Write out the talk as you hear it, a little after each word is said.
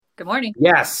Good morning.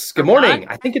 Yes. Good morning.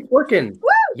 I think it's working. Woo!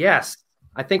 Yes,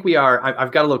 I think we are.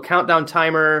 I've got a little countdown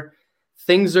timer.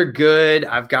 Things are good.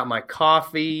 I've got my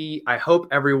coffee. I hope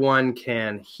everyone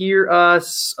can hear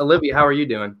us. Olivia, how are you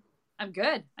doing? I'm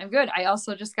good. I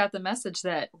also just got the message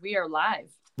that we are live.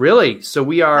 Really? So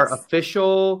we are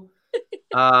official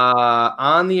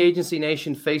on the Agency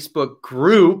Nation Facebook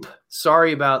group.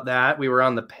 Sorry about that. We were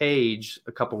on the page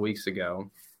a couple weeks ago.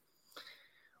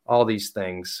 All these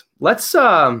things. Let's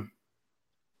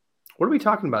what are we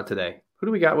talking about today? Who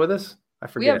do we got with us? I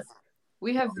forget.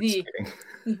 We have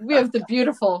the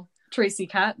beautiful Tracy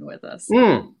Cotton with us.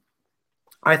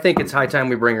 I think it's high time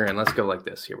we bring her in. Let's go like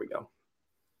this. Here we go.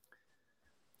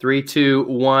 3, 2,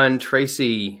 1.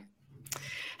 Tracy.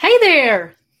 Hey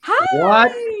there. Hi.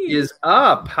 What is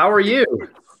up? How are you?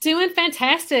 Doing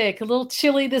fantastic. A little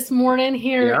chilly this morning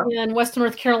here in Western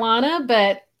North Carolina,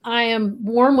 but I am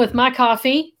warm with my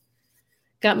coffee.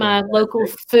 Got my local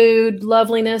food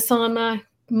loveliness on my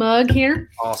mug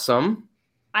here. Awesome.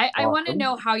 I want to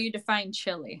know how you define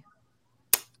chilly.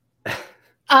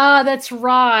 That's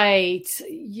right.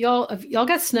 Y'all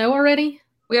got snow already?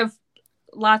 We have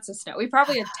lots of snow. We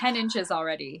probably had 10 inches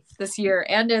already this year,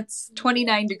 and it's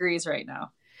 29 degrees right now.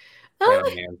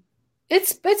 Man.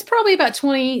 It's probably about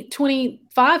 20,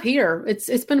 25 here.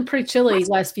 It's been pretty chilly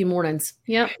last few mornings.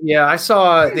 Yep. Yeah, I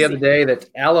saw the other day that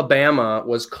Alabama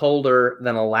was colder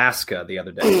than Alaska the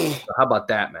other day. So how about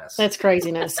that mess? That's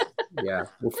craziness. Yeah,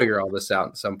 we'll figure all this out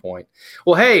at some point.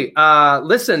 Well, hey,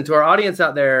 listen to our audience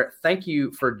out there. Thank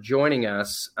you for joining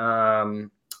us. I'm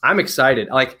excited.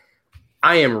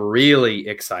 I am really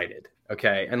excited.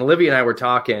 Okay. And Olivia and I were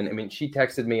talking. I mean, she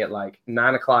texted me at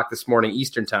 9:00 this morning,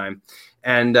 Eastern time,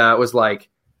 and was like,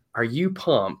 "Are you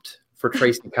pumped for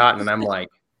Tracy Cotton?" And I'm like,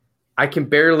 I can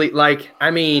barely I've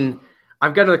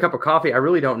got another cup of coffee. I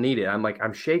really don't need it.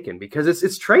 I'm shaking because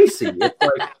it's Tracy.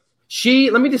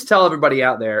 It's let me just tell everybody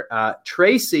out there,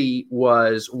 Tracy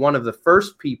was one of the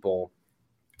first people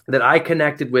that I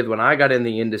connected with when I got in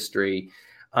the industry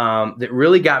that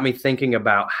really got me thinking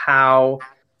about how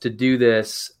to do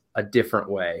this a different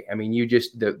way. I mean, you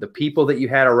just, the people that you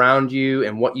had around you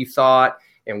and what you thought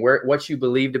and what you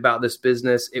believed about this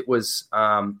business, it was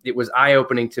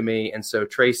eye-opening to me. And so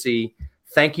Tracy,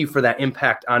 thank you for that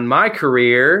impact on my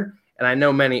career. And I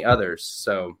know many others.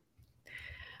 So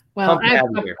well,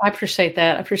 I appreciate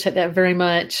that. I appreciate that very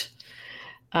much.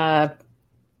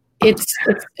 It's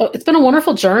been a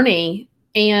wonderful journey.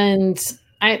 And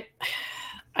I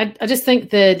just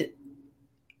think that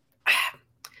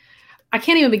I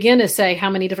can't even begin to say how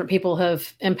many different people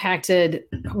have impacted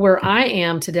where I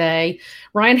am today.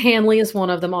 Ryan Hanley is one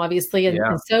of them, obviously, and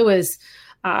so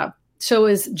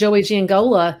is Joey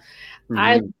Giangola. Mm-hmm.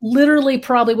 I literally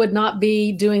probably would not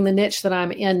be doing the niche that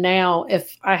I'm in now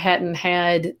if I hadn't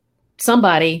had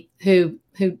somebody who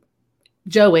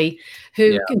Joey,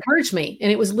 who encouraged me.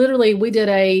 And it was literally, we did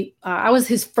I was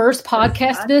his first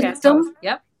podcast victim.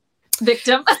 Yep.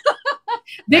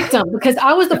 Victim, because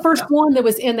I was the first one that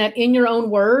was in that In Your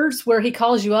Own Words where he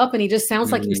calls you up and he just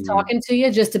sounds like he's talking to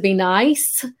you just to be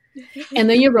nice. And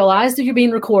then you realize that you're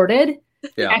being recorded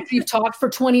after you've talked for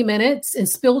 20 minutes and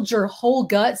spilled your whole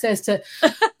guts as to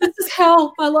this is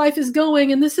how my life is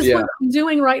going and this is what I'm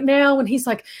doing right now. And he's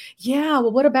like, yeah,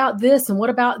 well, what about this and what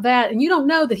about that? And you don't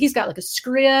know that he's got a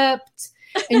script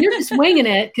and you're just winging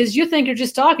it because you think you're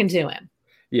just talking to him.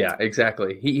 Yeah,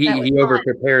 exactly. He over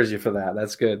prepares you for that.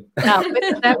 That's good. No,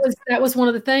 that was one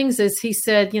of the things is he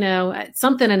said,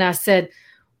 something. And I said,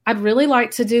 I'd really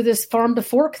like to do this farm to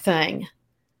fork thing.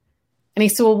 And he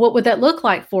said, well, what would that look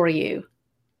like for you?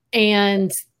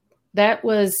 And that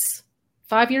was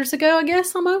 5 years ago, I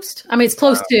guess, almost. I mean, it's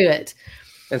close to it.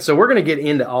 And so we're going to get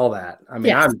into all that. I mean,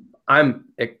 yes. I'm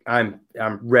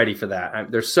ready for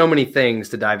that. There's so many things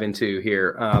to dive into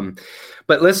here.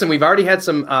 But listen, we've already had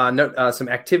some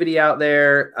activity out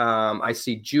there. I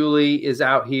see Julie is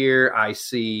out here. I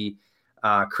see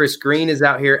Chris Green is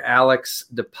out here. Alex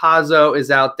DePazzo is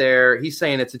out there. He's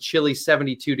saying it's a chilly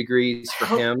 72 degrees for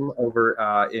him over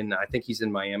I think he's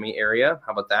in Miami area.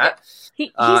 How about that?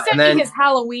 He sent me his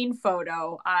Halloween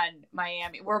photo on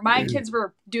Miami where my kids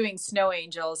were doing snow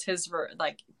angels. His were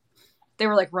they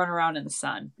were running around in the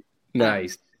sun.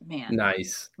 Nice. Man.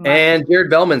 Nice. And Jared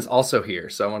Bellman's also here.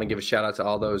 So I want to give a shout out to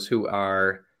all those who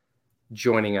are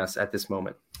joining us at this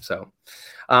moment. So,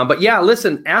 but yeah,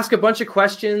 listen, ask a bunch of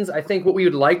questions. I think what we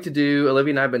would like to do,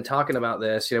 Olivia and I have been talking about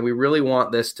this, we really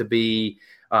want this to be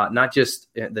not just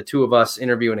the two of us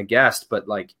interviewing a guest, but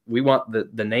we want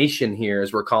the nation here,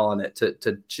 as we're calling it,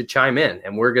 to chime in.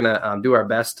 And we're going to do our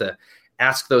best to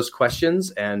ask those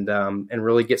questions and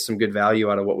really get some good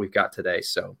value out of what we've got today.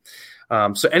 So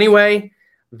anyway,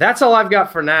 that's all I've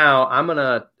got for now. I'm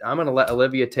gonna let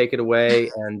Olivia take it away,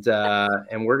 and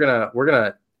we're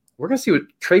gonna see what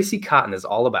Tracy Cotton is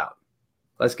all about.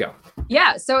 Let's go.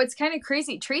 Yeah, so it's kind of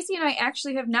crazy. Tracy and I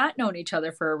actually have not known each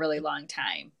other for a really long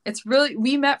time.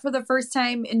 We met for the first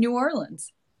time in New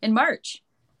Orleans in March,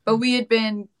 but we had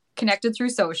been connected through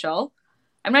social.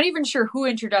 I'm not even sure who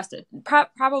introduced it.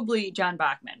 Probably John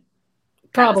Bachman.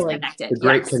 Probably. The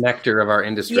great connector of our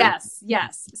industry.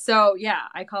 Yes. So yeah,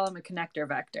 I call him a connector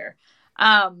vector.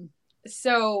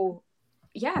 So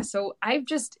I've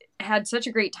just had such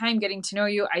a great time getting to know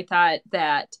you. I thought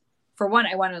that, for one,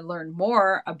 I want to learn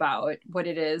more about what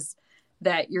it is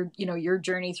that your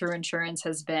journey through insurance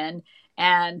has been.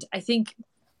 And I think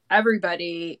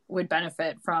everybody would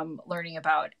benefit from learning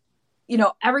about,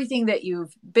 everything that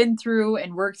you've been through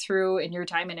and worked through in your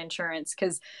time in insurance.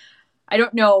 Because I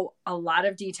don't know a lot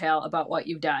of detail about what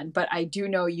you've done, but I do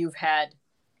know you've had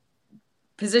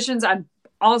positions on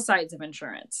all sides of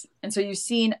insurance. And so you've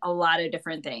seen a lot of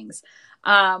different things.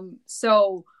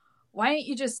 So why don't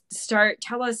you just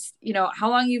tell us, how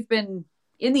long you've been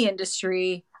in the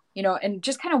industry, and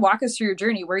just kind of walk us through your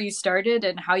journey, where you started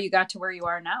and how you got to where you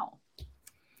are now.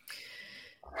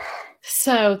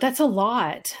 So that's a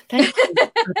lot. Thank you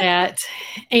for that.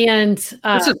 And it's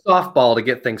a softball to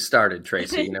get things started,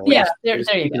 Tracy. Yeah, there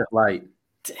you go. Light.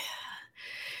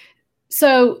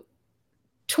 So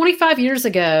 25 years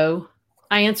ago,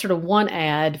 I answered a one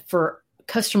ad for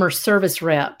customer service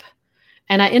rep,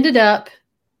 and I ended up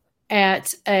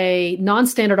at a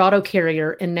non-standard auto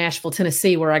carrier in Nashville,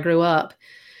 Tennessee, where I grew up.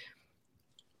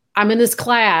 I'm in this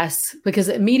class because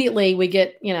immediately I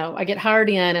get hired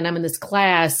in, and I'm in this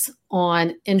class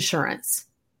on insurance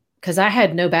because I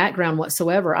had no background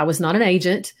whatsoever. I was not an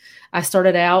agent. I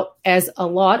started out, as a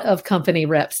lot of company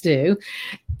reps do,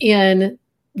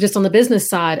 just on the business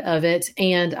side of it.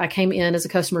 And I came in as a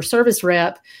customer service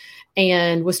rep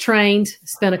and was trained,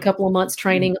 spent a couple of months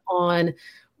training on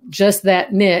just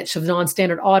that niche of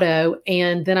non-standard auto.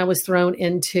 And then I was thrown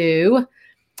into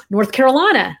North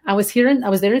Carolina. I was there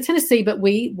in Tennessee, but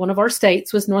one of our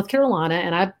states was North Carolina,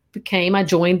 and I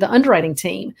joined the underwriting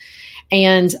team.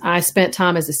 And I spent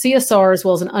time as a CSR as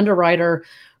well as an underwriter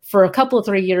for a couple of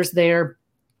 3 years there.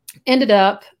 Ended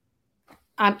up,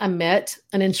 I met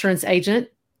an insurance agent,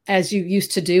 as you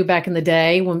used to do back in the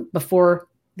day before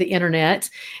the internet.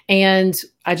 And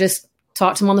I just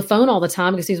talked to him on the phone all the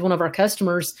time because he's one of our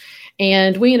customers.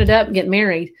 And we ended up getting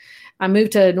married. I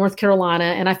moved to North Carolina,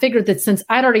 and I figured that since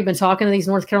I'd already been talking to these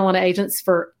North Carolina agents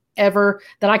forever,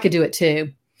 that I could do it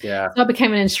too. Yeah. So I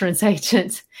became an insurance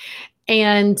agent,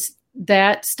 and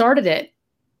that started it.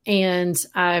 And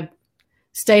I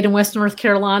stayed in West North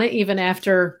Carolina even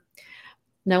after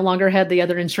no longer had the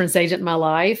other insurance agent in my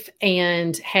life,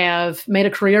 and have made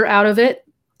a career out of it.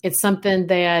 It's something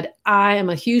that I am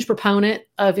a huge proponent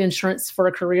of insurance for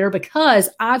a career because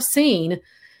I've seen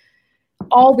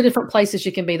all the different places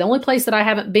you can be. The only place that I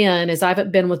haven't been is I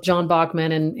haven't been with John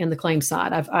Bachman in the claim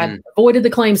side. I've avoided the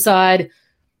claim side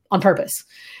on purpose,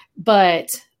 but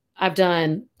I've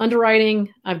done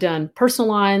underwriting, I've done personal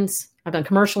lines, I've done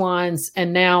commercial lines,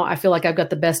 and now I feel like I've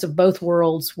got the best of both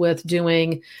worlds with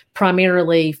doing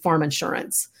primarily farm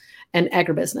insurance and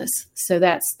agribusiness. So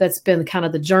that's been kind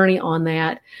of the journey on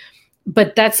that.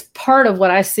 But that's part of what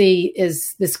I see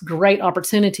is this great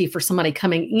opportunity for somebody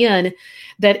coming in,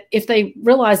 that if they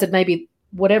realize that maybe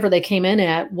whatever they came in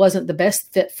at wasn't the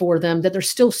best fit for them, that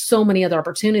there's still so many other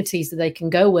opportunities that they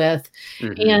can go with.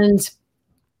 Mm-hmm. And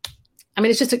I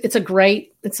mean, it's a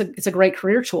great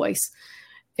career choice.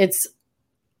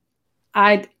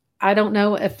 I don't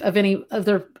know of any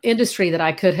other industry that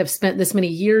I could have spent this many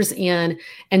years in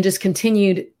and just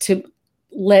continued to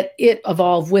let it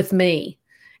evolve with me.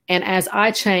 And as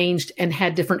I changed and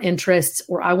had different interests,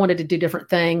 or I wanted to do different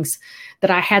things, that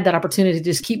I had that opportunity to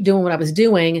just keep doing what I was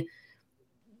doing,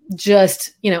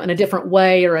 just, in a different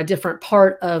way or a different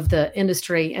part of the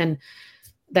industry. And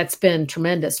that's been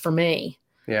tremendous for me.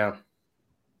 Yeah.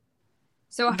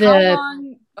 So how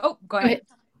long? Oh, go ahead.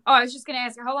 Oh, I was just going to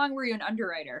ask, how long were you an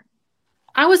underwriter?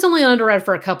 I was only an underwriter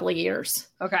for a couple of years.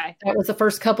 Okay. That was the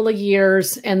first couple of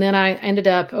years. And then I ended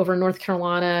up over in North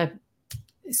Carolina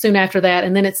soon after that.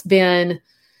 And then it's been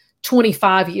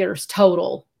 25 years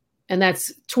total. And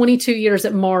that's 22 years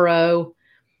at Morrow.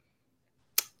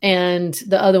 And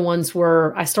the other ones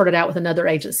I started out with another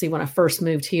agency when I first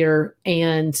moved here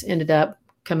and ended up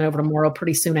coming over to Morrow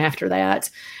pretty soon after that.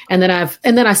 And then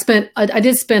I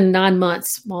did spend 9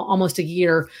 months, well, almost a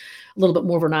year, a little bit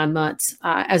more over 9 months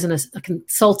as a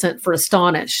consultant for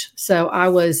Astonish. So I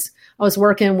was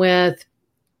working with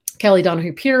Kelly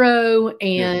Donahue Puro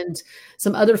and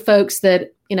some other folks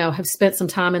that, have spent some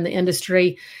time in the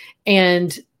industry.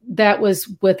 And that was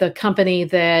with a company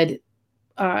that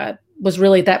was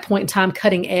really at that point in time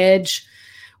cutting edge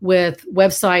with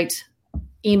website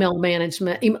email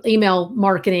management, email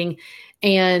marketing.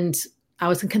 And I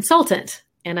was a consultant,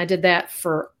 and I did that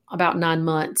for about 9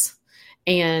 months.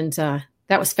 And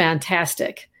that was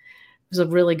fantastic. It was a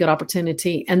really good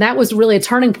opportunity. And that was really a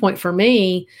turning point for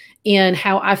me in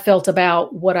how I felt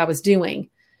about what I was doing.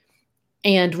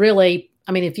 And really,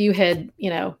 I mean, if you had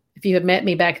met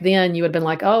me back then, you would have been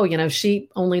like, oh, she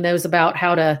only knows about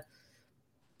how to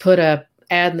put a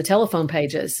ad in the telephone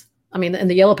pages. I mean, in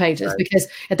the yellow pages, right. Because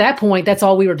at that point, that's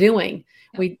all we were doing.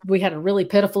 We had a really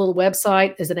pitiful little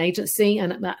website as an agency,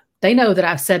 and they know that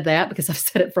I've said that because I've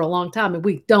said it for a long time, and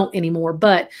we don't anymore.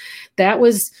 But that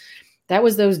was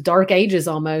those dark ages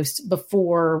almost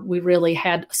before we really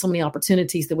had so many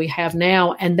opportunities that we have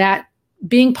now. And that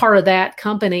being part of that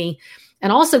company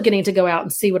and also getting to go out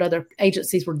and see what other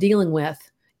agencies were dealing with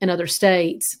in other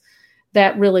states,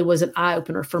 that really was an eye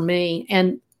opener for me.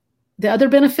 And the other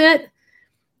benefit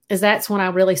is that's when I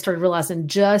really started realizing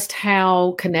just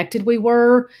how connected we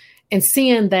were, and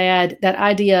seeing that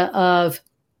idea of,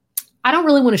 I don't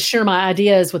really want to share my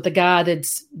ideas with the guy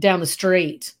that's down the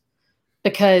street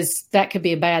because that could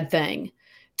be a bad thing,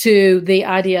 to the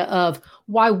idea of,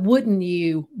 why wouldn't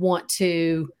you want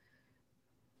to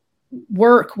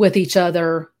work with each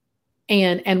other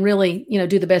and really,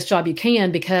 do the best job you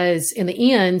can? Because in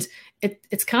the end,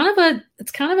 it's kind of a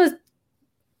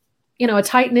a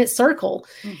tight knit circle.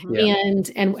 Mm-hmm. Yeah.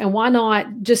 And why not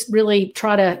just really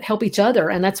try to help each other?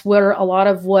 And that's where a lot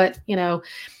of what,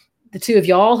 the two of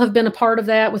y'all have been a part of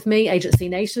that with me. Agency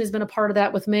Nation has been a part of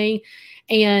that with me.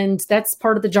 And that's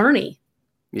part of the journey.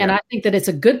 Yeah. And I think that it's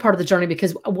a good part of the journey,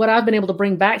 because what I've been able to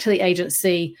bring back to the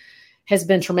agency has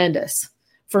been tremendous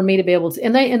for me to be able to,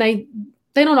 and they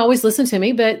don't always listen to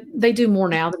me, but they do more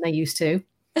now than they used to.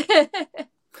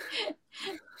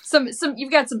 Some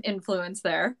you've got some influence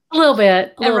there. A little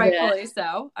bit. And rightfully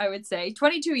so, I would say.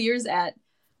 22 years at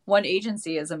one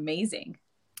agency is amazing.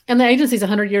 And the agency's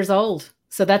 100 years old.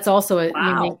 So that's also a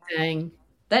unique thing.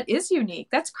 That is unique.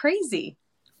 That's crazy.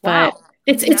 But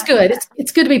it's good.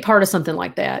 It's good to be part of something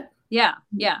like that. Yeah.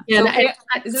 Yeah.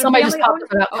 And somebody just talked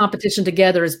about competition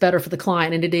together is better for the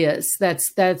client, and it is.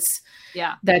 That's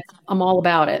I'm all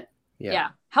about it. Yeah.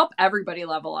 Help everybody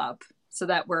level up so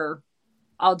that we're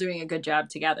all doing a good job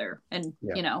together. And,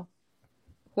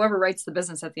 whoever writes the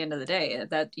business at the end of the day,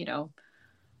 that,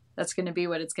 that's going to be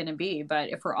what it's going to be. But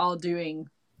if we're all doing,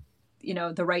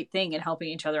 the right thing and helping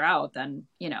each other out, then,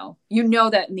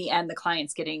 that in the end, the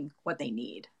client's getting what they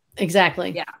need.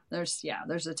 Exactly. Yeah.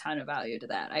 There's a ton of value to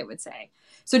that, I would say.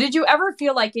 So did you ever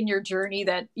feel like in your journey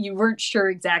that you weren't sure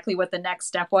exactly what the next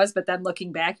step was, but then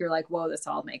looking back, you're like, whoa, this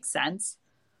all makes sense?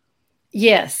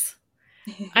 Yes.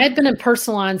 I had been in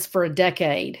personal lines for a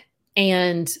decade,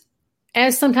 and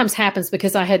as sometimes happens,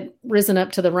 because I had risen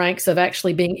up to the ranks of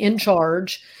actually being in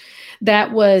charge,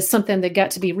 that was something that got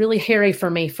to be really hairy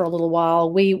for me for a little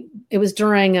while. It was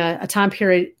during a time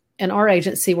period in our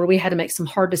agency where we had to make some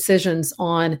hard decisions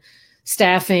on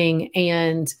staffing,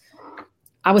 and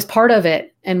I was part of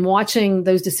it, and watching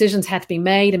those decisions have to be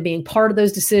made and being part of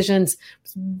those decisions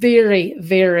was very,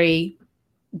 very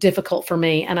difficult for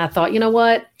me. And I thought, you know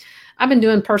what? I've been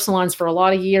doing personal lines for a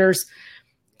lot of years.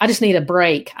 I just need a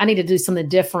break. I need to do something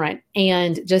different.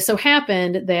 And just so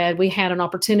happened that we had an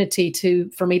opportunity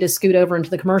for me to scoot over into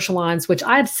the commercial lines, which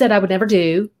I had said I would never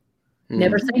do.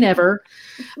 Never say never.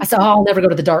 I said, I'll never go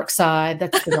to the dark side.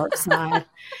 That's the dark side.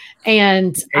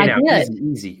 And I did.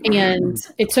 Easy. And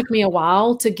it took me a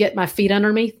while to get my feet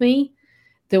underneath me.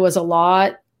 There was a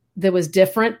lot that was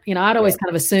different. I'd always kind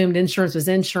of assumed insurance was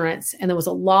insurance, and there was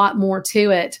a lot more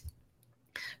to it.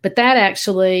 But that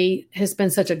actually has been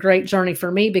such a great journey for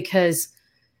me, because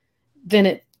then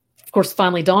it, of course,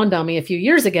 finally dawned on me a few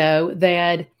years ago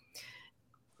that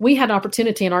we had an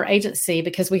opportunity in our agency,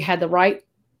 because we had the right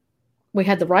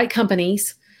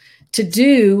companies to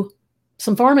do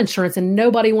some farm insurance, and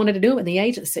nobody wanted to do it in the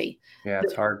agency. Yeah,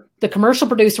 it's hard. The commercial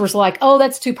producer was like, oh,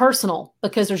 that's too personal,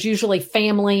 because there's usually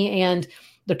family, and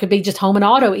there could be just home and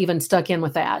auto even stuck in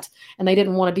with that. And they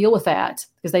didn't want to deal with that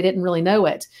because they didn't really know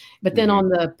it. But then on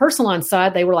the personal line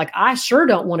side, they were like, I sure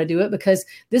don't want to do it, because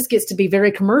this gets to be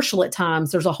very commercial at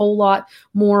times. There's a whole lot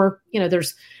more,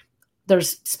 there's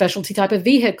specialty type of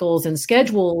vehicles and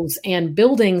schedules and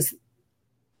buildings.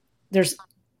 There's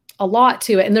a lot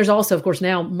to it. And there's also, of course,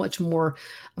 now much more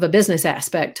of a business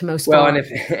aspect to most. Well, and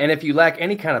if you lack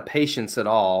any kind of patience at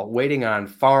all, waiting on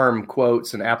farm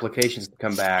quotes and applications to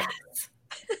come back,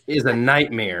 is a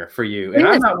nightmare for you. And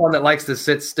I'm not one that likes to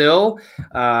sit still.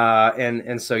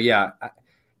 And so, yeah,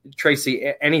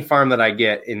 Tracy, any farm that I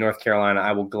get in North Carolina,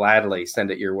 I will gladly send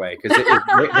it your way because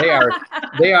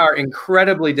they are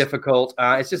incredibly difficult.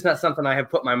 It's just not something I have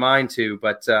put my mind to,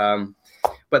 but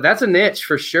that's a niche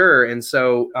for sure. And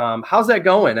so, how's that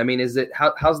going? I mean,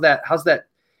 how's that,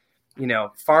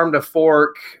 farm to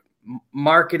fork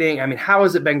marketing? I mean, how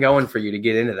has it been going for you to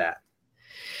get into that?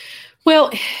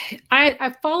 Well,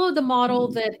 I followed the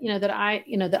model that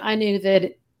I knew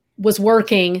that was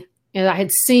working and I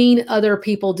had seen other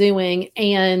people doing,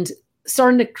 and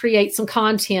starting to create some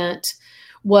content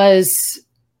was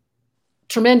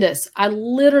tremendous. I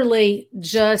literally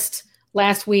just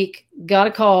last week got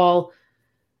a call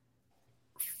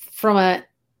from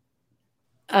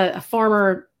a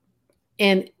farmer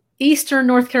in Eastern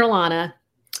North Carolina.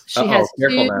 She has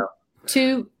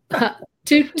two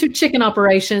chicken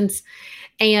operations.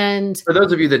 And for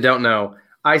those of you that don't know,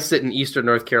 I sit in Eastern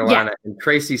North Carolina and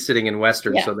Tracy's sitting in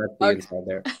Western. Yeah. So that's the inside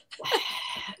there.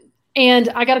 And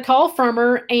I got a call from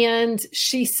her and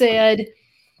she said,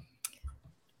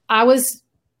 I was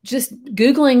just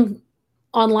Googling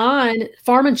online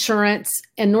farm insurance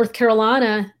in North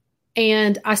Carolina,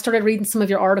 and I started reading some of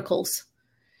your articles.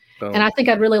 And I think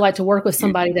I'd really like to work with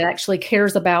somebody that actually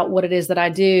cares about what it is that I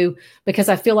do, because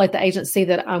I feel like the agency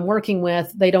that I'm working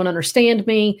with, they don't understand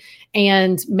me,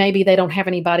 and maybe they don't have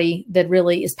anybody that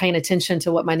really is paying attention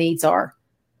to what my needs are.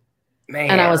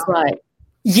 Man. And I was like,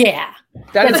 yeah.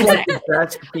 That's I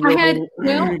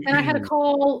had a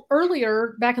call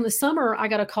earlier back in the summer. I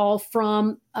got a call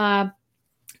from an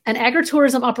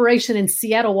agritourism operation in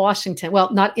Seattle, Washington.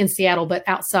 Well, not in Seattle, but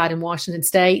outside in Washington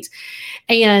State.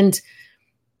 And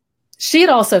she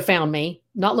had also found me,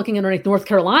 not looking underneath North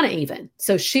Carolina even.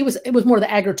 So it was more the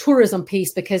agritourism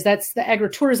piece, because the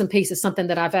agritourism piece is something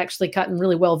that I've actually gotten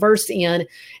really well versed in,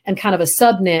 and kind of a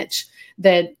sub niche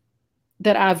that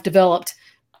I've developed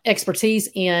expertise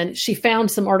in. She found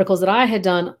some articles that I had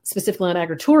done specifically on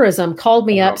agritourism, called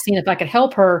me up, seeing if I could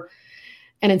help her.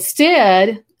 And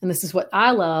instead, and this is what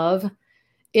I love,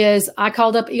 is I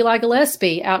called up Eli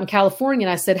Gillespie out in California,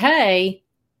 and I said, hey,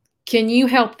 can you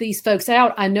help these folks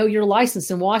out? I know you're licensed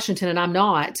in Washington and I'm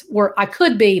not, or I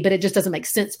could be, but it just doesn't make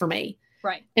sense for me.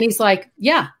 Right. And he's like,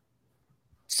 yeah.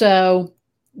 So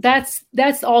that's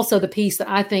also the piece that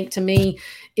I think to me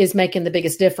is making the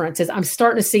biggest difference, is I'm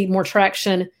starting to see more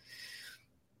traction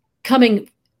coming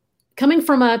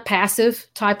from a passive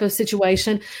type of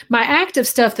situation. My active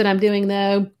stuff that I'm doing,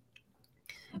 though,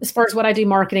 as far as what I do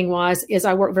marketing wise, is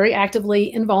I work very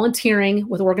actively in volunteering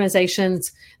with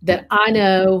organizations that I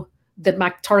know that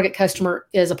my target customer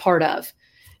is a part of.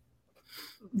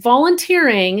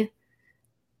 Volunteering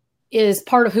is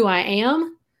part of who I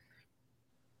am,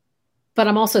 but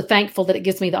I'm also thankful that it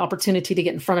gives me the opportunity to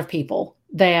get in front of people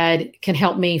that can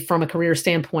help me from a career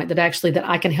standpoint, that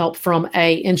I can help from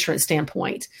a insurance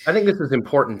standpoint. I think this is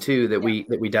important too, that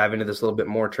we dive into this a little bit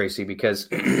more, Tracy, because,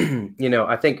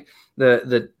 I think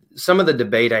some of the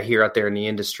debate I hear out there in the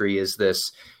industry is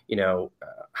this,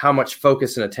 how much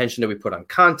focus and attention do we put on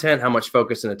content? How much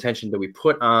focus and attention do we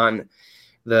put on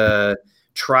the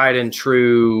tried and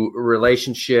true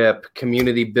relationship,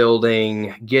 community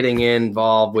building, getting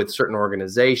involved with certain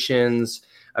organizations?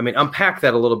 I mean, unpack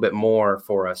that a little bit more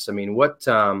for us. I mean,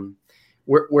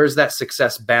 where's that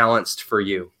success balanced for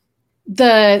you?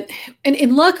 And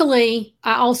luckily,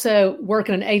 I also work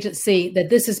in an agency that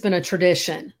this has been a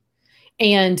tradition,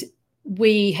 and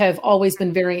we have always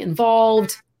been very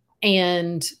involved.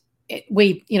 And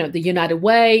the United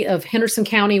Way of Henderson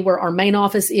County, where our main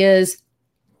office is,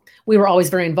 we were always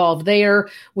very involved there.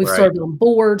 We've served on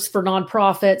boards for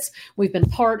nonprofits. We've been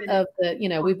part of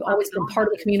we've always been part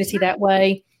of the community that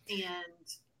way.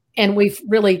 And we've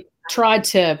really tried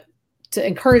to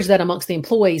encourage that amongst the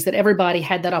employees, that everybody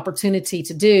had that opportunity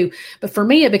to do. But for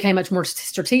me, it became much more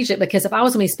strategic, because if I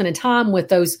was going to be spending time with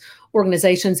those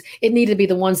organizations, it needed to be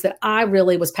the ones that I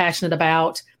really was passionate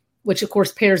about, which of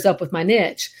course pairs up with my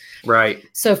niche. Right.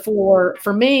 So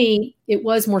for me, it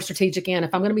was more strategic. And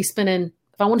if I want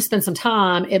to spend some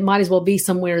time, it might as well be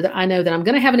somewhere that I know that I'm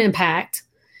going to have an impact.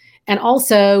 And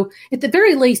also, at the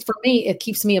very least, for me, it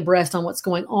keeps me abreast on what's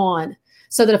going on.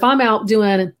 So that if I'm out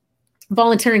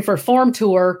volunteering for a farm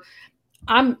tour,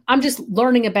 I'm just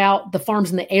learning about the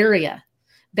farms in the area.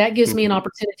 That gives me an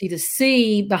opportunity to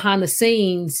see behind the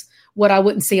scenes what I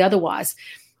wouldn't see otherwise.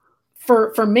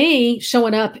 For me,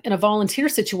 showing up in a volunteer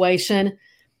situation,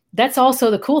 that's also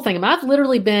the cool thing. I mean, I've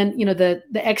literally been, the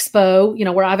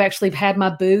expo, where I've actually had my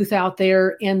booth out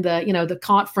there in the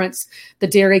conference, the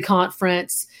dairy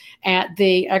conference, at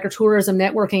the agritourism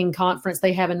networking conference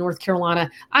they have in North Carolina.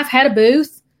 I've had a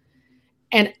booth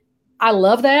And I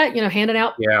love that, handing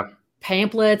out Yeah.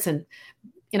 pamphlets and,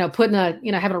 putting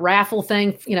having a raffle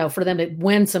thing, for them to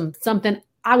win something.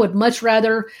 I would much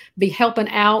rather be helping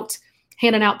out,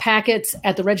 handing out packets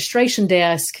at the registration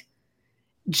desk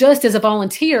just as a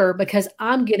volunteer, because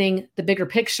I'm getting the bigger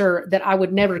picture that I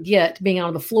would never get being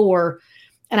on the floor.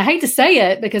 And I hate to say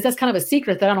it because that's kind of a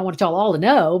secret that I don't want y'all all to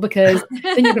know, because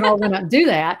then you can all run out and do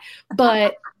that.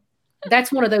 But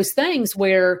that's one of those things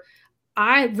where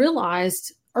I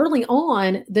realized early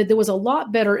on that there was a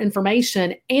lot better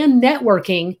information and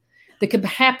networking that could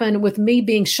happen with me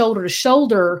being shoulder to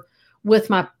shoulder with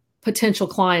my potential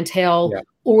clientele,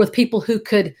 or with people who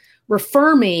could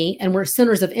refer me and were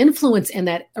centers of influence in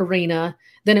that arena,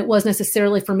 than it was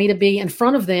necessarily for me to be in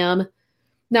front of them.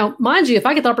 Now, mind you, if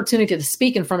I get the opportunity to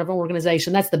speak in front of an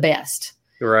organization, that's the best.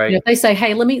 Right. If they say,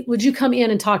 hey, would you come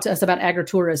in and talk to us about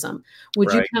agritourism?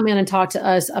 Would you come in and talk to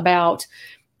us about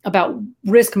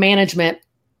risk management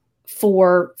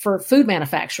for food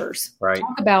manufacturers? Right.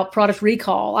 Talk about product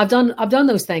recall. I've done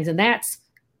those things, and that's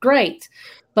great.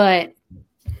 But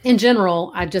in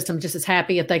general, I'm just as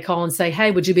happy if they call and say,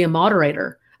 hey, would you be a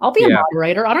moderator? I'll be a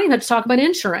moderator. I don't even have to talk about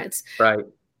insurance. Right.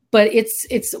 But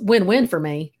it's win-win for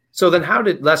me. So then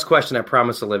last question, I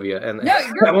promise, Olivia, and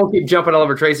I won't keep jumping all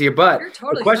over Tracy here, but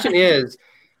the question is,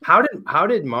 how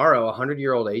did Morrow, a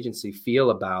 100-year-old agency, feel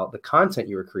about the content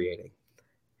you were creating?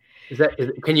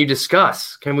 Can you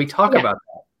discuss? Can we talk about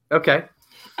that? Okay.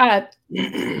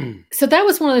 So that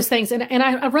was one of those things. And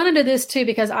I run into this too,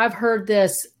 because I've heard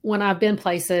this when I've been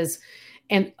places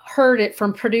and heard it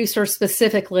from producers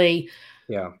specifically.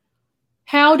 Yeah.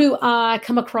 How do I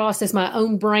come across as my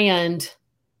own brand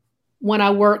when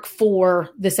I work for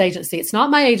this agency? It's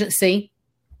not my agency.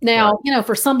 Now,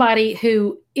 for somebody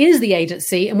who is the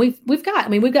agency, and we've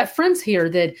got friends here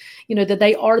that, that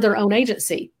they are their own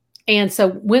agency. And so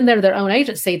when they're their own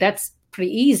agency, that's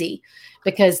pretty easy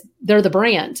because they're the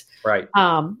brand. Right.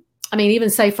 Even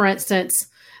say, for instance,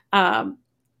 for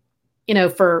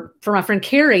my friend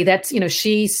Carrie, that's,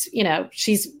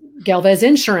 she's Galvez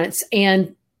Insurance,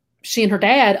 and she and her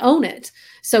dad own it.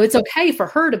 So it's okay for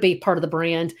her to be part of the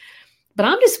brand. But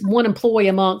I'm just one employee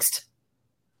amongst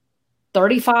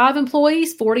 35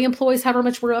 employees, 40 employees, however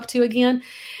much we're up to again.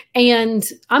 And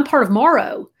I'm part of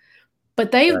Morrow.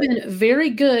 But they have been very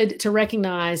good to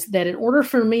recognize that in order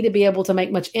for me to be able to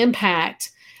make much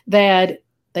impact, that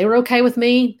they were okay with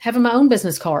me having my own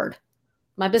business card.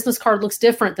 My business card looks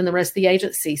different than the rest of the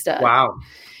agency stuff. Wow.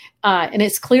 And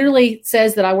it's clearly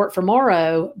says that I work for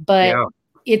Morrow, but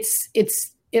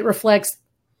it reflects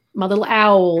my little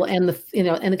owl and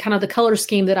the kind of the color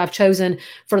scheme that I've chosen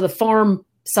for the farm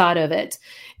side of it.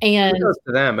 And kudos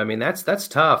to them. That's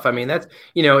tough. That's,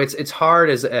 it's hard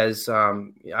as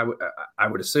I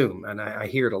would assume, and I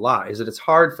hear it a lot, is that it's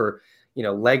hard for,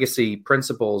 legacy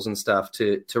principles and stuff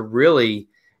to really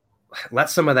let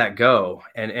some of that go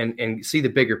and see the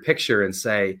bigger picture and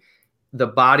say the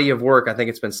body of work. I think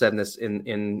it's been said in this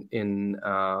in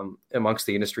amongst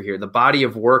the industry here, the body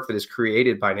of work that is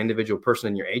created by an individual person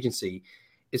in your agency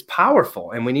is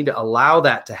powerful. And we need to allow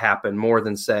that to happen more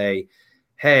than say,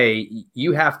 hey,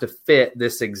 you have to fit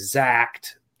this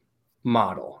exact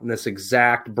model and this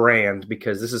exact brand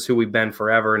because this is who we've been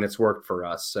forever and it's worked for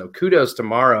us. So kudos to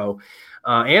Morrow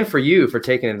and for you for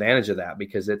taking advantage of that,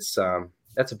 because that's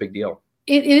a big deal.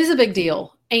 It is a big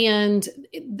deal. And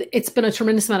it's been a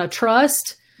tremendous amount of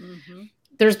trust. Mm-hmm.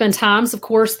 There's been times, of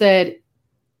course, that,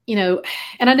 and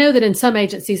I know that in some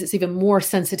agencies it's even more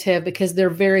sensitive because they're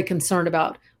very concerned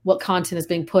about what content is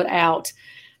being put out.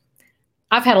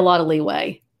 I've had a lot of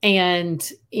leeway,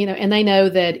 and, and they know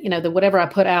that, that whatever I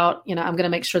put out, I'm going to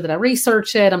make sure that I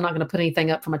research it. I'm not going to put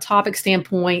anything up from a topic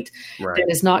standpoint that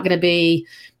is not going to be,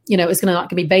 it's not going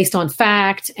to be based on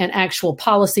fact and actual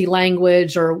policy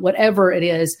language or whatever it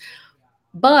is.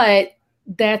 But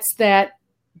that's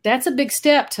a big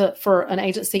step for an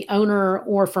agency owner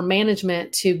or for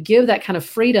management to give that kind of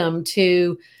freedom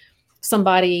to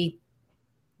somebody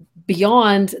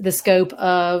beyond the scope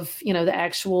of, the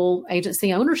actual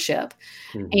agency ownership.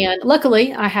 Mm-hmm. And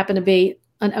luckily I happen to be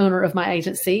an owner of my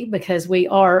agency because we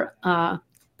are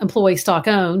employee stock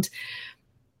owned,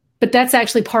 but that's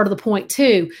actually part of the point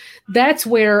too. That's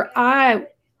where I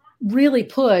really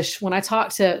push when I talk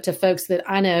to folks that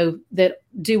I know that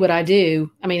do what I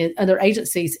do. Other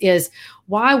agencies, is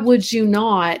why would you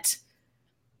not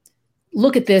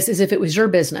look at this as if it was your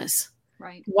business?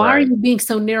 Right. Why are you being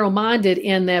so narrow-minded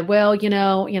in that, well,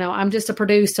 I'm just a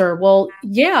producer. Well,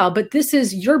 yeah, but this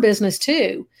is your business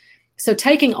too. So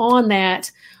taking on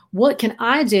that, what can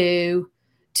I do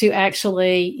to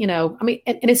actually, and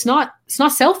it's not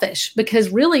selfish because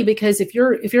if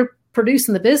you're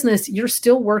producing the business, you're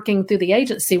still working through the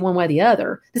agency one way or the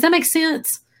other. Does that make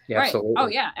sense? Yeah, absolutely. Oh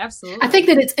yeah, absolutely. I think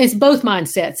that it's both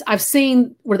mindsets. I've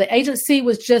seen where the agency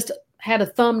was just had a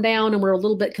thumb down and we're a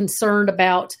little bit concerned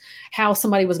about how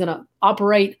somebody was going to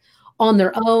operate on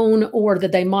their own, or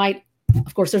that they might,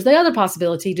 of course, there's the other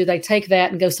possibility. Do they take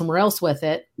that and go somewhere else with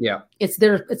it? Yeah.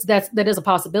 That is a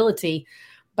possibility,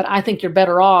 but I think you're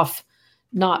better off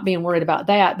not being worried about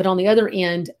that. But on the other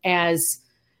end, as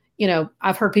you know,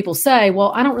 I've heard people say,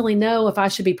 well, I don't really know if I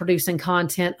should be producing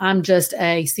content. I'm just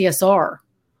a CSR.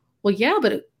 Well, yeah,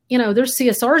 but you know, there's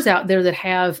CSRs out there that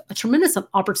have a tremendous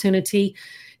opportunity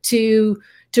to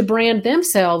brand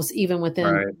themselves even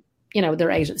within, you know, their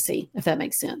agency, if that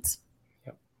makes sense.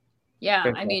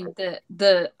 Yeah. I mean,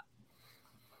 the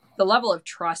level of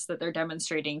trust that they're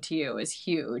demonstrating to you is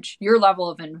huge. Your level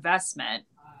of investment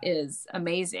is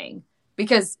amazing,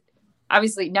 because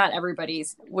obviously not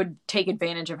everybody's would take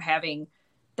advantage of having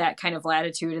that kind of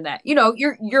latitude, and that, you know,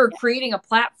 you're creating a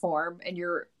platform and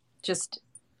you're just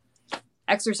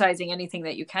exercising anything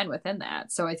that you can within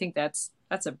that. So I think that's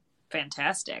a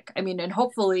fantastic. I mean, and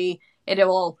hopefully it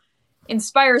will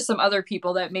inspire some other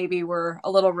people that maybe were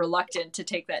a little reluctant to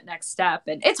take that next step.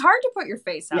 And it's hard to put your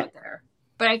face out there,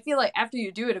 but I feel like after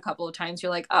you do it a couple of times,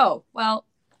 you're like, oh, well.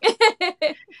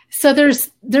 So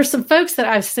there's some folks that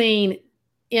I've seen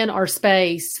in our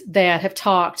space that have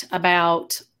talked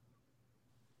about,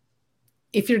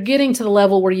 if you're getting to the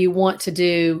level where you want to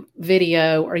do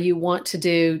video or you want to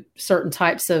do certain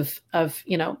types of,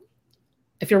 you know,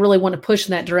 if you really want to push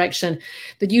in that direction,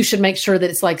 that you should make sure that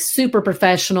it's like super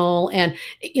professional, and,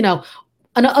 you know,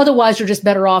 and otherwise you're just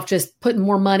better off just putting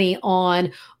more money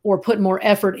on or putting more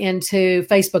effort into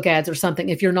Facebook ads or something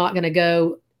if you're not going to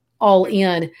go all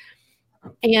in.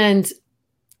 And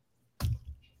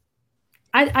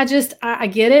I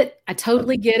get it. I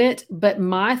totally get it. But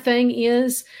my thing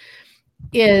is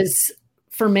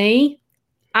for me,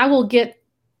 I will get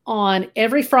on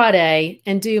every Friday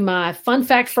and do my Fun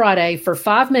Fact Friday for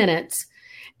 5 minutes.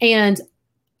 And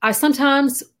I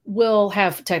sometimes will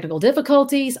have technical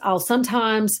difficulties. I'll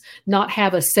sometimes not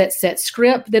have a set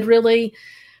script that really.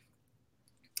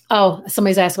 Oh,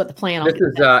 somebody's asked what the plan. This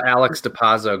is Alex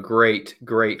DePazzo.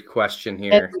 Great question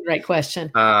here. That's a great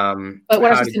question. But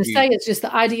what I was going to say is just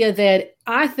the idea that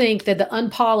I think that the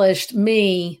unpolished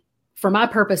me, for my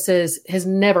purposes, has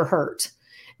never hurt.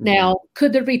 Now,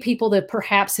 could there be people that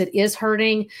perhaps it is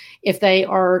hurting if they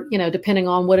are, you know, depending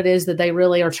on what it is that they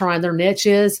really are trying their niche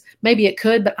is? Maybe it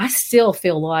could, but I still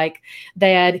feel like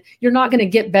that you're not going to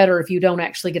get better if you don't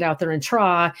actually get out there and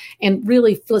try. And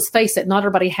really, let's face it, not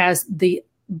everybody has the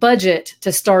budget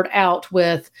to start out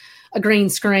with a green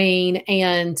screen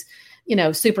and, you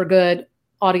know, super good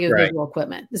audio visual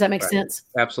equipment. Does that make sense?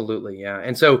 Absolutely. Yeah.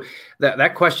 And so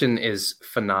that question is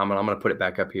phenomenal. I'm going to put it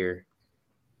back up here.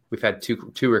 We've had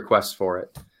two requests for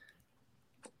it.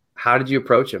 How did you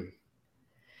approach him?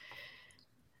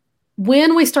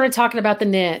 When we started talking about the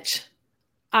niche,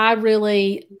 I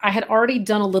had already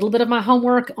done a little bit of my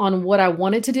homework on what I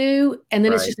wanted to do. And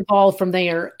then it's just evolved from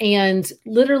there. And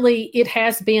literally it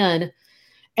has been,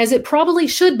 as it probably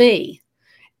should be,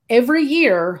 every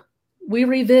year we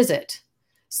revisit,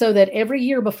 so that every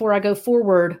year before I go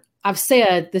forward, I've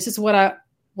said, this is what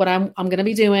I'm going to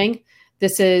be doing.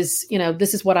 This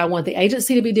is what I want the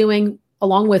agency to be doing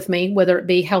along with me, whether it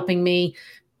be helping me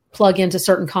plug into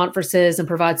certain conferences and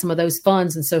provide some of those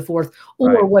funds and so forth,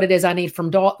 or what it is I need from,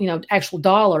 actual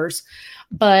dollars.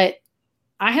 But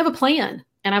I have a plan,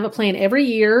 and I have a plan every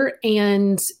year.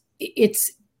 And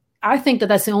I think that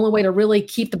that's the only way to really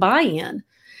keep the buy-in.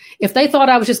 If they thought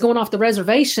I was just going off the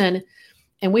reservation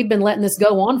and we'd been letting this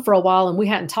go on for a while and we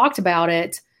hadn't talked about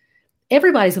it,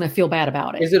 everybody's going to feel bad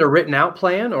about it. Is it a written out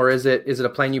plan, or is it a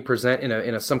plan you present in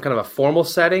a some kind of a formal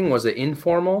setting? Was it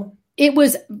informal? It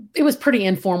was pretty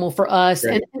informal for us.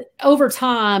 Great. And over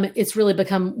time, it's really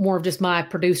become more of just my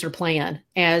producer plan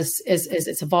as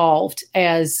it's evolved,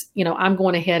 as, you know, I'm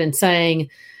going ahead and saying,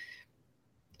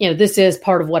 you know, this is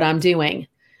part of what I'm doing.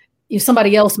 If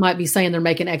somebody else might be saying they're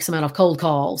making X amount of cold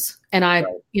calls, and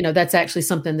you know, that's actually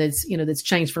something that's, you know, that's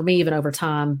changed for me even over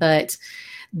time, but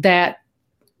that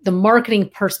the marketing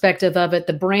perspective of it,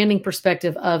 the branding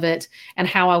perspective of it, and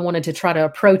how I wanted to try to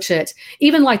approach it.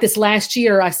 Even like this last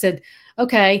year, I said,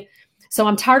 okay, so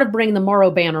I'm tired of bringing the Morrow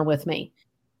banner with me.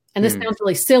 And this sounds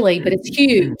really silly, but it's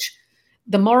huge.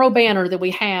 The Morrow banner that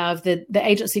we have, that the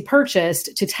agency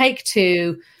purchased to take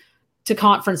to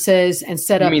conferences and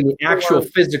set up. You mean the actual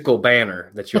physical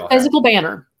banner that you all have? Physical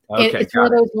banner. Okay, it's one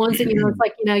of those ones that, you know, it's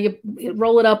like, you know, you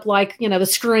roll it up like, you know, the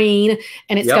screen,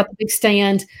 and it's got the big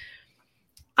stand.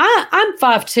 I'm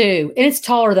 5'2", and it's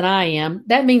taller than I am.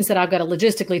 That means that I've got to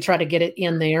logistically try to get it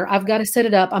in there. I've got to set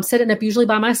it up. I'm setting up usually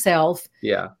by myself.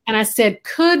 Yeah. And I said,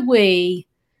 could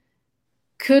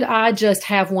I just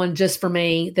have one just for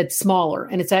me that's smaller?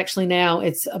 And it's actually now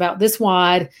it's about this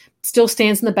wide, still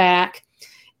stands in the back.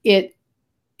 It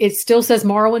still says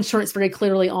Morrow Insurance very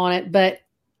clearly on it, but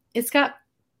it's got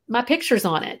my pictures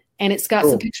on it. And it's got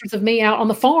some pictures of me out on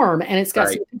the farm, and it's got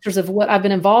some pictures of what I've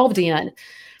been involved in,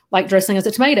 like dressing as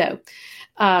a tomato.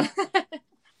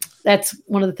 That's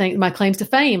one of the things, my claims to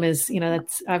fame is,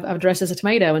 that's I've dressed as a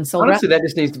tomato and sold. Honestly, that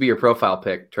just needs to be your profile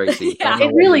pic, Tracy. Yeah,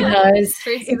 it really does.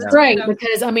 It's great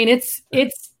because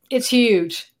it's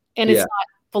huge, and it's not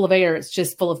full of air. It's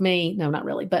just full of me. No, not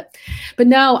really. But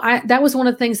no, that was one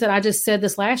of the things that I just said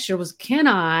this last year was, can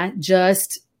I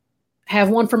just have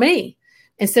one for me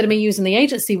instead of me using the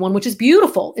agency one, which is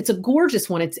beautiful. It's a gorgeous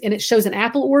one. And it shows an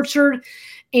apple orchard,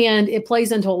 and it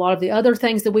plays into a lot of the other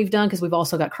things that we've done because we've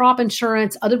also got crop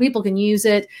insurance. Other people can use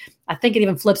it. I think it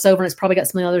even flips over, and it's probably got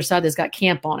something on the other side that's got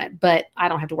camp on it, but I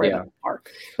don't have to worry about that part.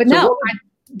 But so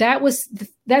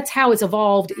that's how it's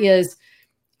evolved. Is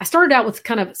I started out with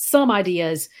kind of some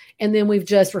ideas, and then we've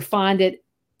just refined it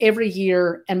every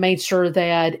year and made sure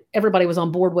that everybody was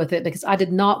on board with it, because I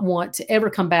did not want to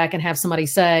ever come back and have somebody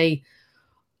say,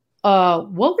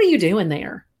 what were you doing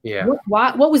there? Yeah.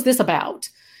 What was this about?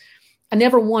 I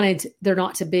never wanted there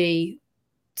not to be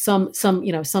some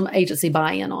agency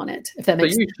buy-in on it, if that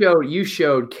makes sense. You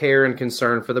showed care and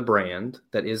concern for the brand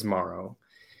that is Morrow.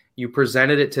 You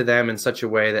presented it to them in such a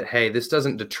way that, hey, this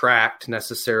doesn't detract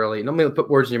necessarily. Don't mean to put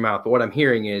words in your mouth, but what I'm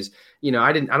hearing is,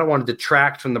 I don't want to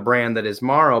detract from the brand that is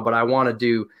Morrow, but I want to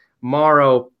do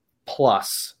Morrow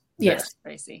plus. Yes.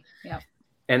 Tracy. Yeah.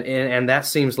 And that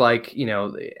seems like,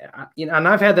 and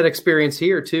I've had that experience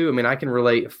here too. I mean, I can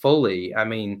relate fully. I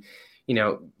mean,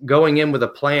 going in with a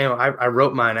plan, I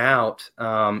wrote mine out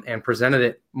and presented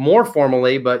it more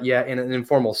formally, but in an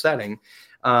informal setting.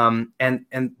 And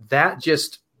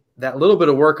that little bit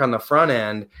of work on the front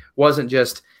end wasn't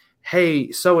just,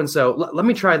 hey, so-and-so, let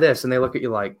me try this. And they look at you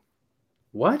like,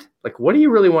 what? Like, what do you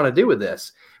really want to do with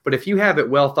this? But if you have it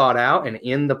well thought out and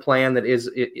in the plan that is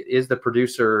the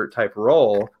producer type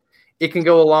role, it can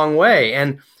go a long way.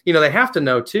 And, they have to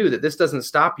know too, that this doesn't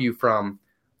stop you from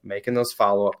making those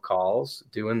follow-up calls,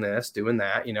 doing this, doing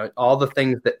that, all the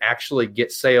things that actually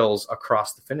get sales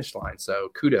across the finish line. So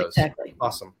kudos. Exactly.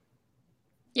 Awesome.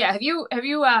 Yeah. Have you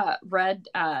read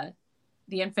The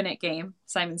Infinite Game,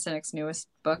 Simon Sinek's newest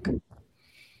book?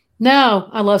 No,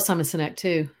 I love Simon Sinek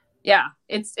too. Yeah,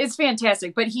 it's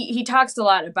fantastic. But he talks a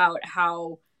lot about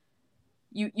how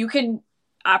you can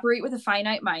operate with a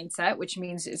finite mindset, which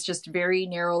means it's just very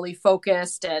narrowly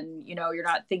focused, and you're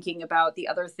not thinking about the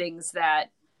other things that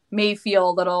may feel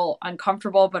a little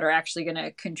uncomfortable, but are actually going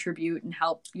to contribute and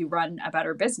help you run a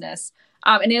better business.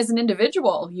 And as an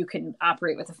individual, you can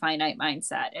operate with a finite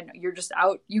mindset, and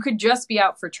you could just be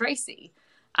out for Tracy.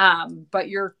 But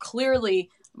you're clearly,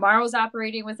 Morrow's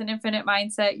operating with an infinite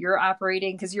mindset. You're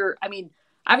operating because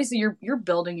obviously you're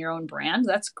building your own brand.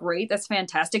 That's great. That's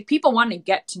fantastic. People want to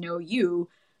get to know you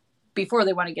before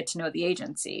they want to get to know the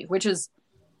agency, which is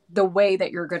the way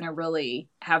that you're going to really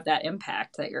have that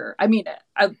impact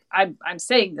I'm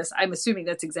saying this, I'm assuming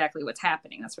that's exactly what's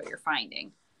happening. That's what you're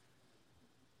finding.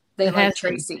 They like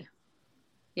Tracy.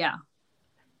 Yeah.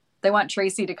 They want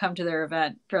Tracy to come to their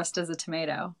event dressed as a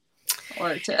tomato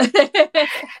or to.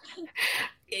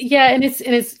 Yeah. And it's,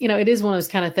 it is one of those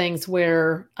kind of things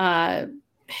where, and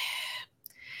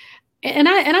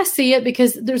I see it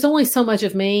because there's only so much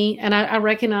of me, and I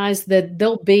recognize that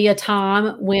there'll be a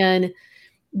time when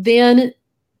then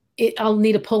I'll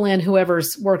need to pull in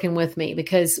whoever's working with me,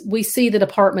 because we see the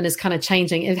department is kind of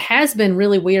changing. It has been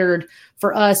really weird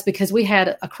for us because we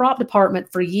had a crop department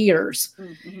for years,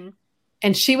 mm-hmm.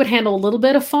 and she would handle a little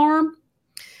bit of farm,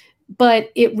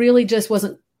 but it really just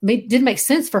didn't make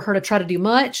sense for her to try to do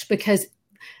much, because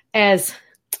as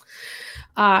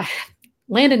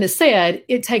Landon has said,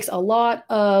 it takes a lot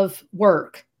of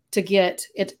work to get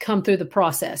it to come through the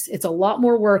process. It's a lot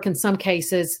more work in some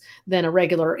cases than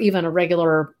even a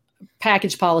regular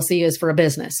package policy is for a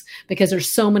business, because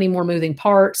there's so many more moving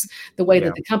parts. The way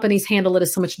that the companies handle it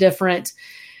is so much different.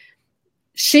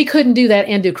 She couldn't do that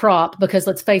and do crop, because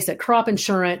let's face it, crop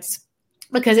insurance,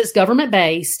 because it's government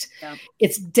based,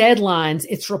 it's deadlines,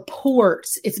 it's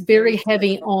reports, it's very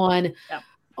heavy on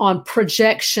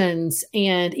projections,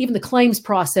 and even the claims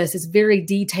process is very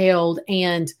detailed.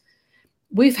 And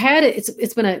we've had it.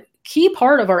 It's been a key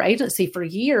part of our agency for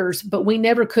years, but we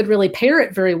never could really pair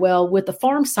it very well with the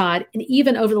farm side. And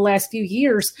even over the last few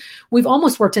years, we've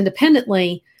almost worked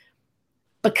independently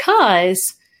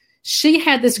because she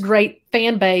had this great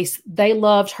fan base. They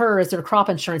loved her as their crop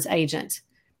insurance agent.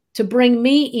 To bring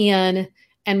me in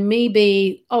and me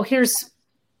be, oh, here's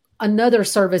another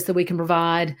service that we can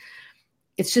provide.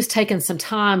 It's just taken some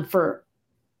time for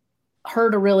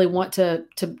her to really want to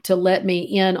let me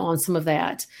in on some of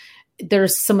that.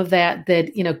 There's some of that,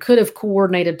 could have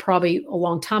coordinated probably a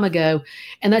long time ago.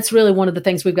 And that's really one of the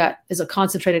things we've got as a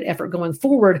concentrated effort going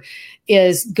forward,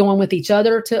 is going with each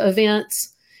other to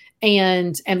events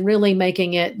and really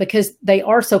making it, because they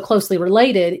are so closely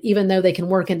related, even though they can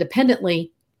work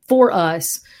independently for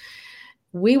us.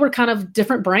 We were kind of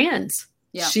different brands.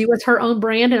 Yeah. She was her own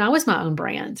brand and I was my own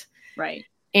brand. Right.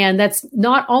 And that's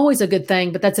not always a good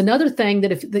thing, but that's another thing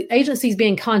that if the agency's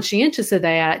being conscientious of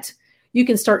that, you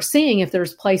can start seeing if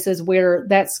there's places where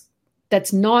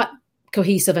that's not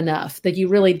cohesive enough, that you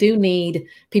really do need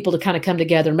people to kind of come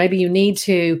together. Maybe you need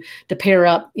to pair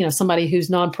up, somebody who's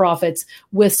nonprofits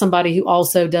with somebody who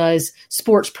also does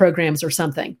sports programs or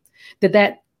something,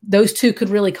 that those two could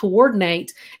really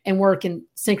coordinate and work in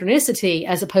synchronicity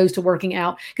as opposed to working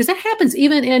out. Because that happens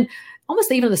even in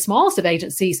almost even the smallest of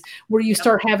agencies, where you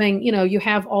start having, you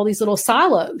have all these little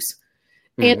silos.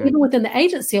 And even within the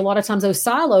agency, a lot of times those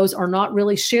silos are not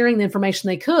really sharing the information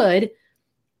they could,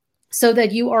 so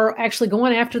that you are actually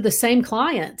going after the same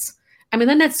clients. I mean,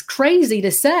 then that's crazy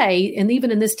to say, and even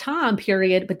in this time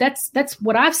period, but that's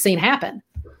what I've seen happen.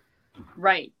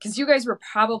 Right. Because you guys were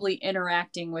probably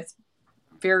interacting with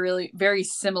very, very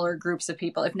similar groups of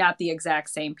people, if not the exact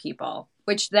same people,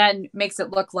 which then makes it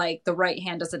look like the right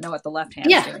hand doesn't know what the left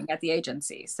hand is doing at the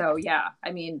agency. So yeah,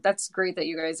 I mean, that's great that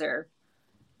you guys are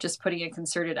just putting a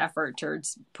concerted effort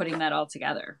towards putting that all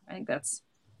together. I think it's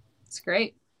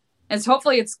great. And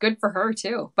hopefully it's good for her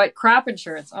too. But crop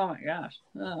insurance, oh my gosh.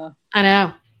 I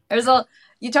know.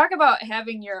 You talk about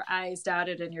having your I's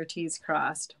dotted and your T's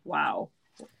crossed. Wow.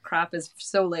 Crop is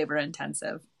so labor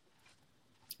intensive.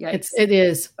 Yikes. It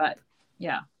is. But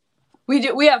yeah,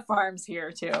 we have farms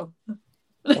here too.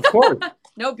 Of course.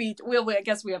 No beach. I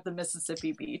guess we have the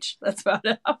Mississippi beach. That's about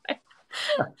it.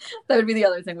 That would be the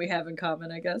other thing we have in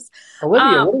common, I guess.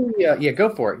 Olivia, go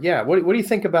for it. Yeah. What do you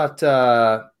think about,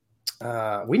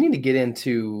 we need to get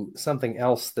into something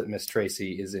else that Miss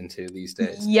Tracy is into these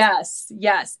days. Yes,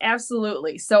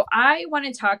 absolutely. So I want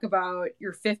to talk about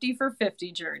your 50 for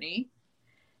 50 journey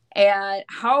and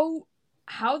how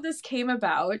this came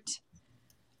about.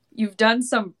 You've done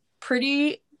some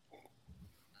pretty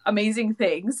amazing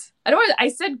things. I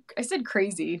said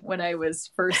crazy when I was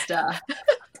first,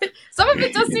 some of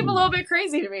it does seem a little bit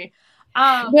crazy to me.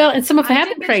 And some of it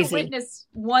happened crazy. To witness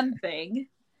one thing,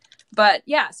 but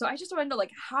yeah. So I just want to know,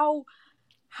 like, how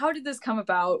did this come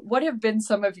about? What have been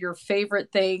some of your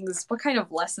favorite things? What kind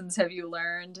of lessons have you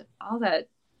learned? All that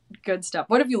good stuff.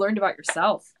 What have you learned about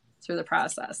yourself through the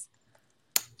process?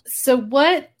 So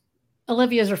what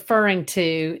Olivia is referring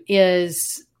to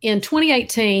is in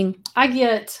 2018,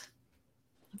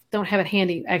 don't have it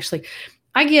handy actually.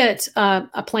 I get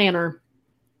a planner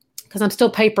because I'm still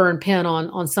paper and pen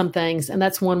on some things. And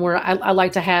that's one where I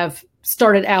like to have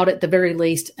started out at the very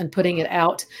least and putting it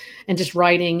out and just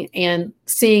writing and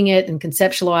seeing it and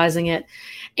conceptualizing it.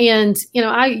 And,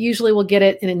 I usually will get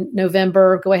it in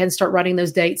November, go ahead and start writing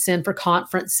those dates in for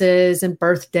conferences and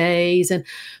birthdays and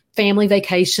family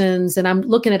vacations. And I'm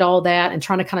looking at all that and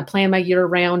trying to kind of plan my year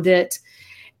around it.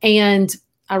 And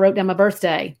I wrote down my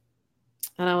birthday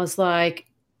and I was like,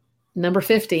 number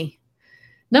 50.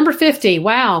 Number 50.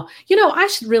 Wow. I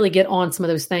should really get on some of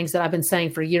those things that I've been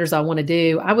saying for years I want to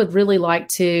do. I would really like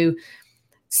to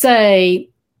say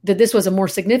that this was a more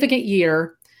significant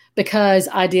year because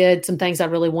I did some things I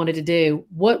really wanted to do.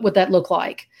 What would that look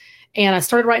like? And I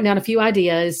started writing down a few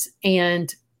ideas,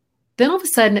 and then all of a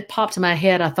sudden it popped in my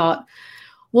head. I thought,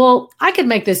 well, I could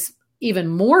make this even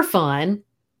more fun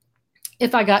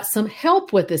if I got some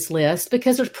help with this list,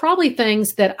 because there's probably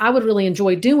things that I would really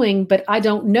enjoy doing, but I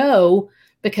don't know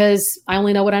because I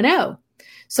only know what I know.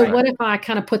 So What if I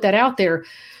kind of put that out there,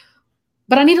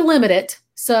 but I need to limit it.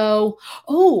 So,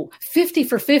 50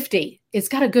 for 50. It's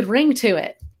got a good ring to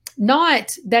it.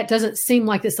 Not that doesn't seem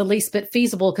like it's the least bit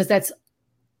feasible because that's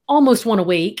almost one a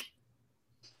week.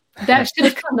 That should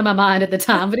have come to my mind at the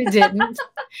time, but it didn't.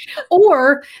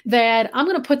 Or that I'm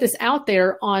going to put this out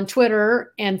there on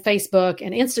Twitter and Facebook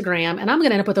and Instagram, and I'm going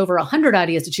to end up with over 100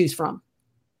 ideas to choose from.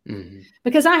 Mm-hmm.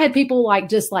 Because I had people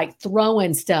just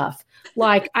throwing stuff.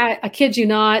 Like, I kid you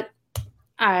not,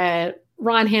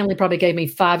 Ryan Hanley probably gave me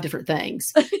 5 different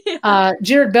things. Yeah.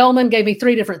 Jared Bellman gave me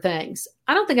 3 different things.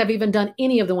 I don't think I've even done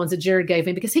any of the ones that Jared gave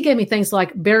me because he gave me things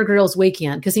like Bear Grylls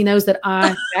Weekend because he knows that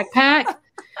I backpack.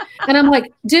 And I'm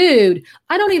like, dude,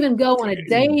 I don't even go on a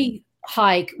day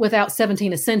hike without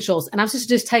 17 essentials. And I was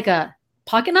just take a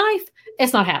pocket knife.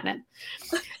 It's not happening.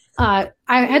 I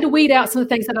had to weed out some of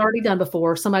the things I'd already done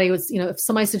before. Somebody was, if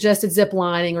somebody suggested zip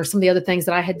lining or some of the other things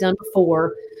that I had done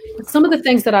before, but some of the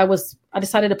things that I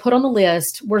decided to put on the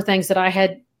list were things that I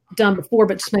had done before,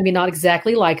 but just maybe not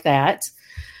exactly like that.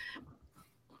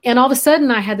 And all of a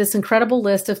sudden I had this incredible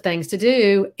list of things to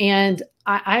do. And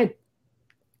I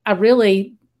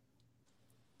really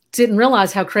didn't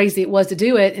realize how crazy it was to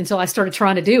do it until I started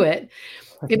trying to do it.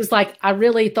 It was like, I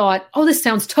really thought, oh, this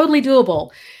sounds totally doable.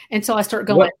 And so I started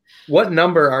going. What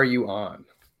number are you on?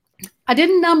 I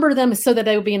didn't number them so that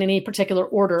they would be in any particular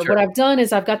order. Sure. What I've done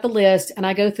is I've got the list and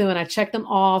I go through and I check them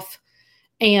off,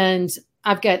 and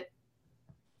I've got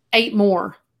 8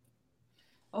 more.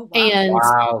 Oh, wow. And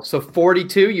wow. So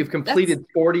 42, you've completed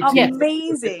 42.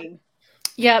 Amazing.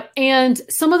 Yep. And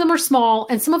some of them are small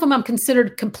and some of them I'm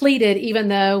considered completed, even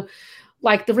though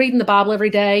like the reading the Bible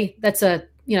every day, that's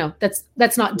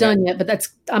not done yet, but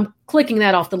I'm clicking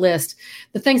that off the list.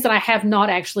 The things that I have not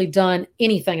actually done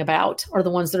anything about are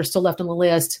the ones that are still left on the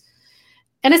list.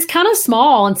 And it's kind of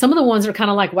small. And some of the ones are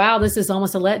kind of like, wow, this is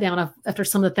almost a letdown after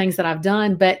some of the things that I've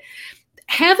done. But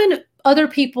having other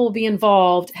people be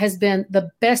involved has been the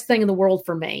best thing in the world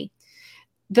for me.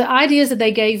 The ideas that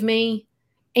they gave me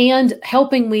and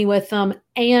helping me with them.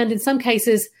 And in some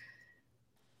cases,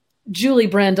 Julie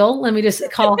Brendel, let me just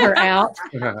call her out.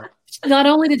 Not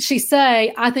only did she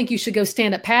say, I think you should go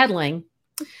stand up paddling,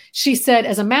 she said,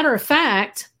 as a matter of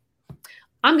fact,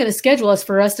 I'm going to schedule us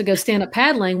to go stand up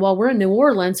paddling while we're in New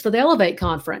Orleans for the Elevate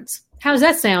conference. How does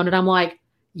that sound? And I'm like,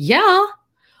 yeah,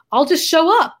 I'll just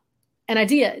show up. And I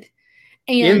did.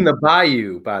 And in the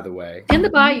bayou, by the way. In the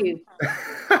bayou.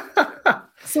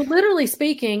 So literally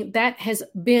speaking, that has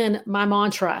been my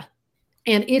mantra.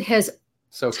 And it has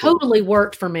totally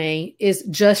worked for me, is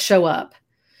just show up.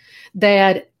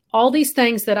 That all these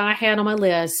things that I had on my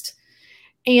list.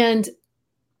 And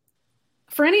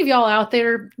for any of y'all out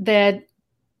there that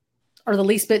are the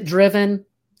least bit driven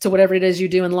to whatever it is you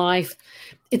do in life,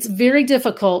 it's very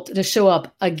difficult to show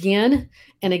up again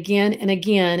and again and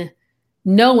again,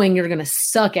 knowing you're going to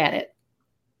suck at it.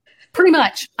 Pretty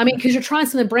much. I mean, because you're trying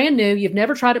something brand new. You've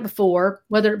never tried it before,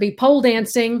 whether it be pole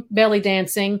dancing, belly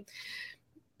dancing,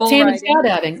 tandem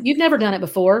skydiving. You've never done it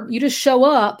before. You just show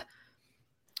up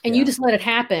and you just let it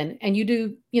happen. And you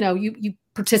do, you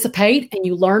participate and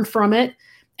you learn from it.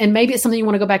 And maybe it's something you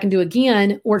want to go back and do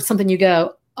again, or it's something you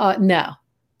go, no,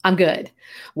 I'm good.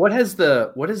 What has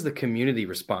the community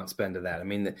response been to that? I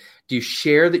mean, do you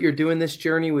share that you're doing this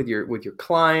journey with your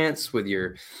clients, with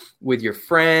your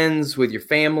friends, with your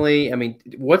family? I mean,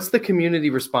 what's the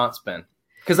community response been?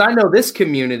 Because I know this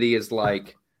community is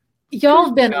like, y'all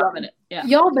have been loving it. Yeah.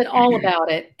 Y'all have been all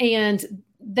about it. And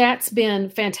that's been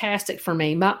fantastic for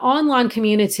me. My online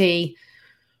community,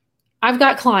 I've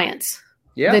got clients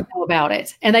that know about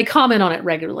it and they comment on it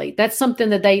regularly. That's something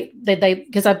that they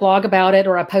because I blog about it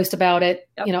or I post about it,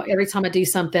 every time I do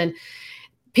something,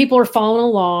 people are following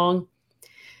along.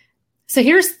 So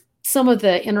here's some of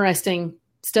the interesting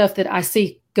stuff that I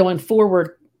see going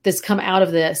forward that's come out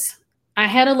of this. I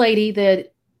had a lady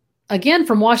that, again,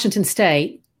 from Washington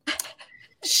State,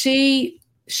 she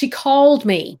called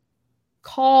me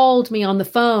on the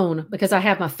phone because I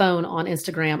have my phone on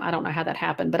Instagram. I don't know how that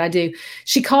happened, but I do.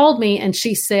 She called me and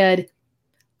she said,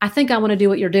 I think I want to do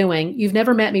what you're doing. You've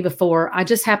never met me before. I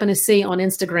just happened to see on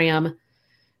Instagram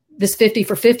this 50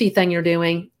 for 50 thing you're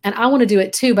doing. And I want to do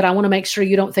it too, but I want to make sure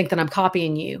you don't think that I'm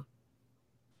copying you.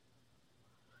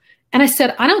 And I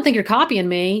said, I don't think you're copying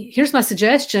me. Here's my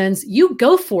suggestions. You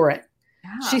go for it.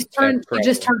 Yeah, she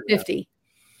just turned 50.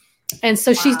 And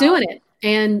so she's doing it.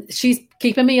 And she's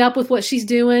keeping me up with what she's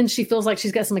doing. She feels like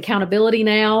she's got some accountability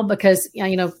now because,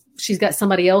 she's got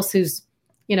somebody else who's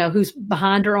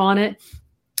behind her on it.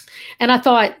 And I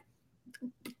thought,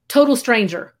 total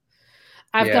stranger.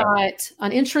 I've got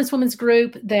an insurance women's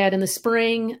group that in the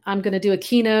spring, I'm going to do a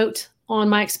keynote on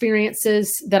my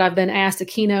experiences that I've been asked a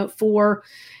keynote for.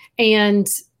 And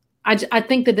I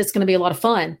think that it's going to be a lot of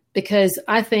fun because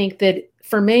I think that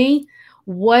for me,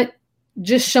 what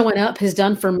just showing up has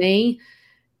done for me.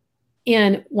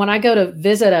 And when I go to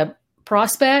visit a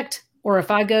prospect, or if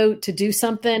I go to do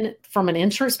something from an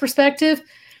insurance perspective,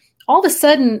 all of a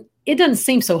sudden it doesn't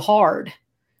seem so hard.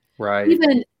 Right.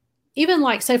 Even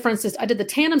like, say, for instance, I did the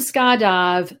tandem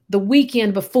skydive the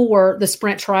weekend before the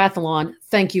sprint triathlon.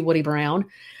 Thank you, Woody Brown.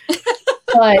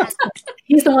 But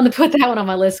he's the one that put that one on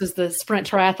my list, was the sprint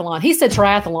triathlon. He said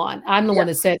triathlon. I'm the one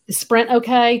that said, is sprint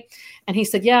okay? And he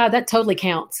said, yeah, that totally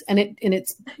counts. And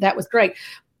that was great.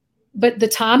 But the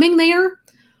timing there,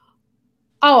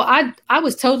 I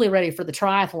was totally ready for the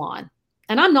triathlon.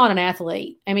 And I'm not an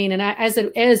athlete. I mean, and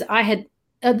as I had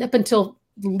up until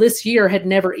this year had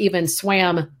never even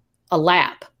swam a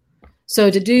lap.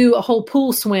 So to do a whole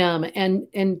pool swim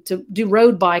and to do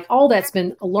road bike, all that's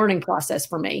been a learning process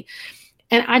for me.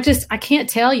 And I can't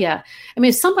tell you. I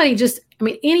mean,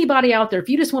 anybody out there, if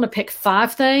you just want to pick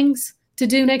 5 things to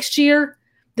do next year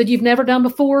that you've never done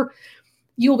before,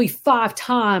 you'll be 5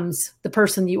 times the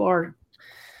person you are.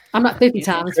 I'm not 50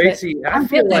 times. Tracy, I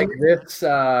feel like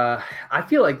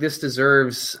this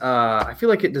deserves. I feel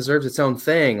like it deserves its own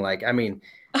thing. Like, I mean,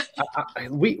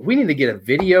 we need to get a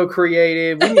video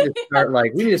created. We need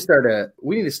to start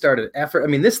an effort. I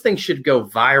mean, this thing should go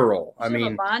viral. I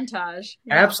mean, a montage.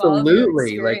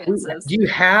 Absolutely. Like, do you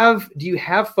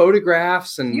have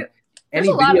photographs and there's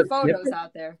a lot of photos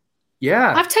out there.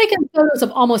 Yeah, I've taken photos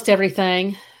of almost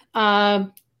everything.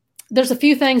 There's a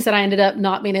few things that I ended up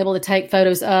not being able to take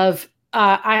photos of.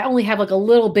 I only have like a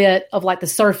little bit of like the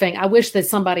surfing. I wish that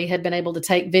somebody had been able to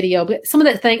take video, but some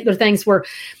of the things were,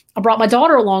 I brought my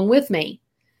daughter along with me.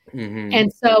 Mm-hmm.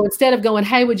 And so instead of going,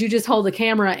 hey, would you just hold the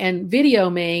camera and video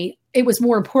me? It was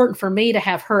more important for me to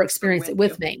have her experience it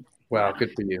with me. Wow.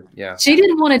 Good for you. Yeah. She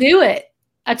didn't want to do it.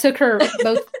 I took her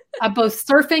both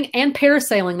surfing and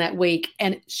parasailing that week,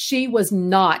 and she was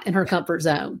not in her comfort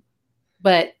zone.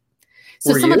 But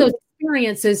so some of those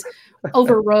experiences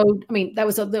overrode. I mean, that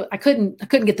was I couldn't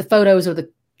get the photos or the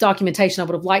documentation I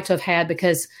would have liked to have had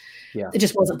because it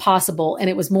just wasn't possible. And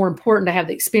it was more important to have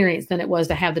the experience than it was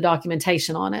to have the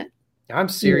documentation on it. I'm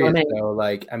serious though.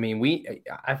 Like, I mean,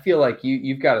 I feel like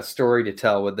you've got a story to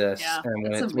tell with this,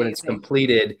 and when it's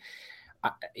completed.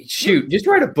 Just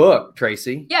write a book,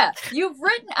 Tracy. Yeah, you've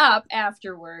written up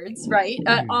afterwards, right?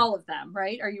 All of them,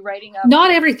 right? Are you writing up?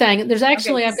 Not everything. There's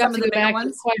actually I've got to go back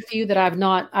to quite a few that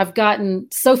I've gotten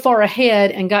so far ahead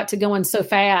and got to going so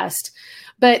fast.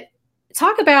 But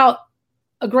talk about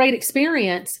a great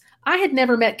experience. I had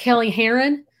never met Kelly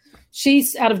Herron.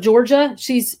 She's out of Georgia.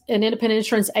 She's an independent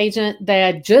insurance agent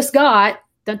that just got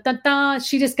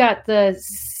she just got the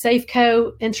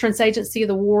Safeco Insurance Agency of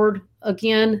the Award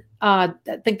again. I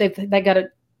think they got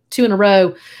it 2 in a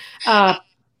row.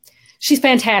 She's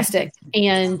fantastic.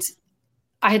 And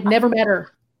I had never met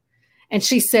her. And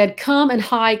she said, come and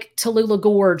hike Tallulah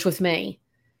Gorge with me.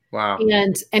 Wow.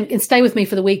 And stay with me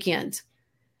for the weekend.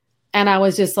 And I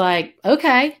was just like,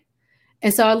 okay.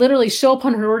 And so I literally show up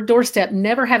on her doorstep,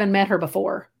 never having met her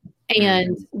before.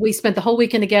 And we spent the whole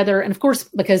weekend together. And of course,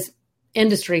 because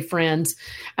industry friends,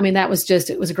 I mean, it was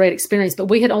a great experience, but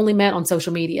we had only met on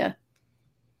social media.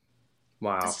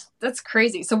 Wow. That's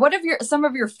crazy. So what are some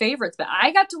of your favorites? But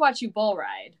I got to watch you bull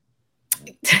ride.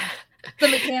 The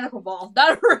mechanical bull,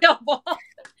 not a real bull.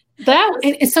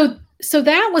 So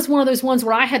that was one of those ones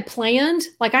where I had planned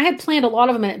a lot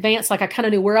of them in advance. Like I kind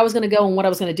of knew where I was going to go and what I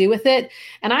was going to do with it.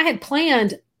 And I had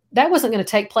planned that wasn't going to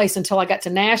take place until I got to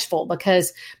Nashville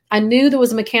because I knew there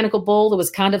was a mechanical bull that was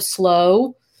kind of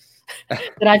slow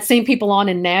that I'd seen people on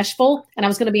in Nashville. And I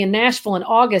was going to be in Nashville in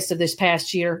August of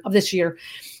this year.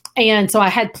 And so I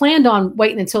had planned on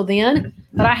waiting until then,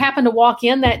 but I happened to walk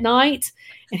in that night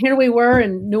and here we were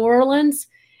in New Orleans.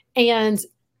 And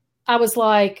I was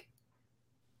like,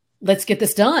 let's get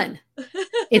this done.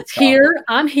 It's here.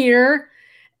 I'm here.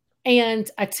 And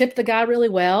I tipped the guy really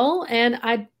well. And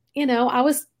I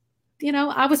was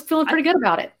feeling pretty good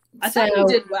about it. I thought you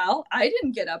did well. I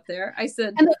didn't get up there. I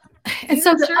said, and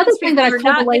so the other thing that I told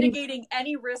not the lady, mitigating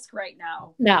any risk right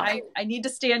now. No, I need to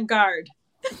stand guard.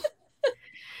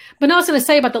 But no, I was going to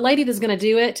say about the lady that's going to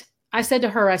do it. I said to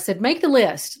her, make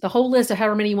the whole list of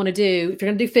however many you want to do. If you're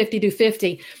going to do 50, do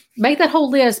 50. Make that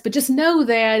whole list, but just know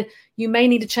that you may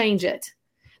need to change it.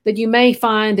 That you may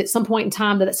find at some point in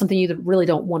time that that's something you really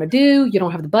don't want to do. You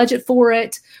don't have the budget for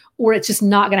it, or it's just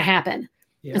not going to happen.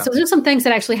 Yeah. And so there's some things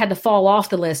that actually had to fall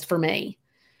off the list for me.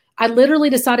 I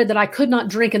literally decided that I could not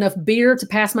drink enough beer to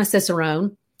pass my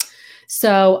Cicerone.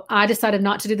 So I decided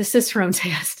not to do the Cicerone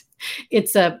test.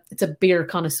 It's a beer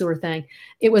connoisseur thing.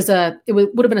 It would have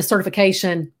been a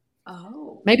certification.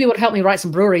 Oh, maybe it would help me write some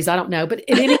breweries. I don't know. But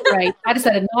at any rate, I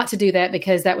decided not to do that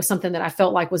because that was something that I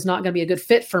felt like was not going to be a good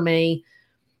fit for me.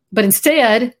 But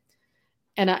instead,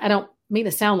 and I don't mean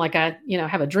to sound like I,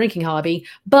 have a drinking hobby,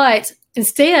 but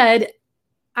instead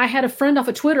I had a friend off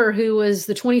of Twitter who was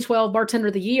the 2012 Bartender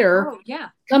of the Year. Oh, yeah.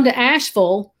 Come to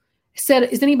Asheville. Said,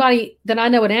 is anybody that I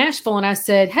know in Asheville? And I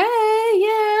said, hey,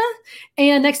 yeah.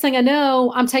 And next thing I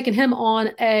know, I'm taking him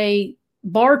on a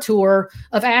bar tour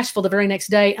of Asheville the very next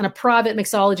day and a private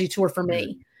mixology tour for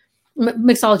me,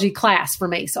 mixology class for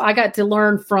me. So I got to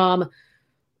learn from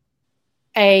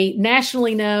a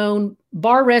nationally known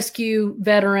bar rescue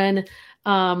veteran.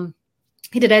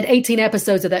 He had 18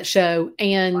 episodes of that show.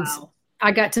 And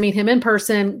I got to meet him in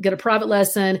person, get a private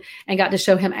lesson, and got to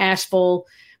show him Asheville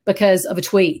because of a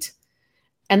tweet.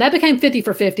 And that became 50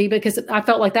 for 50 because I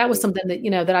felt like that was something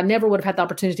that, that I never would have had the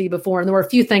opportunity before. And there were a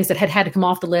few things that had to come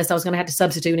off the list. I was going to have to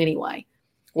substitute anyway.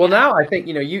 Well, now I think,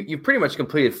 you pretty much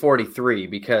completed 43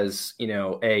 because,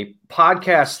 a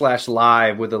podcast /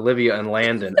 live with Olivia and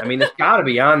Landon. I mean, it's got to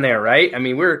be on there, right? I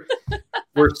mean, we're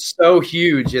so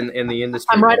huge in the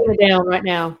industry. I'm writing it down right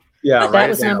now. Yeah, that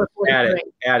was number 43.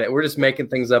 Add it. We're just making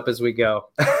things up as we go.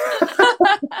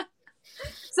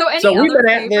 So we've been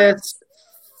at this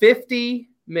 50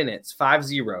 minutes,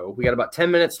 50. We got about 10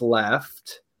 minutes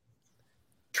left.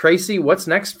 Tracy, what's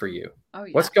next for you? Oh,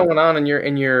 yeah. What's going on in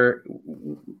your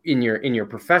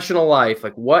professional life?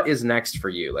 Like, what is next for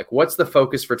you? Like, what's the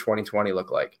focus for 2020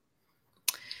 look like?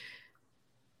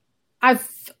 I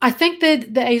think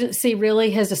that the agency really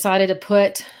has decided to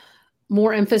put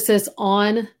more emphasis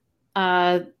on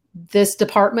this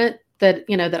department that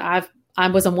I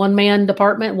was a one-man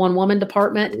department, one-woman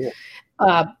department,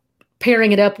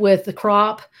 pairing it up with the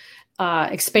crop,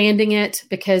 expanding it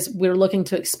because we're looking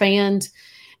to expand.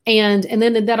 And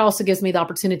then that also gives me the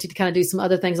opportunity to kind of do some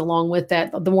other things along with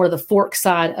that, the more of the fork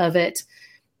side of it.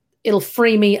 It'll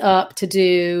free me up to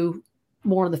do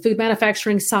more on the food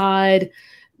manufacturing side,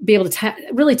 be able to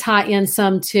really tie in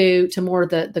some to more of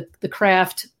the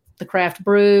craft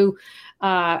brew.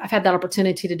 I've had that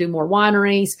opportunity to do more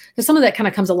wineries because some of that kind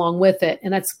of comes along with it.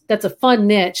 And that's a fun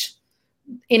niche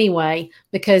anyway,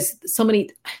 because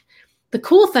the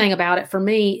cool thing about it for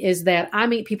me is that I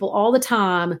meet people all the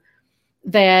time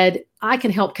that I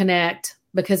can help connect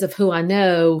because of who I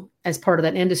know as part of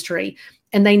that industry,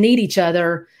 and they need each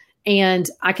other. And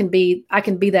I can be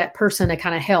that person to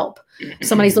kind of help.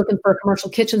 Somebody's looking for a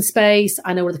commercial kitchen space.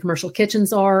 I know where the commercial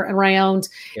kitchens are around,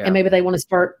 and maybe they want to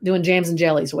start doing jams and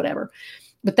jellies or whatever.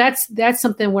 But that's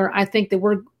something where I think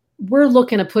that we're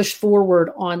looking to push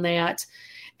forward on that.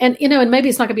 And, and maybe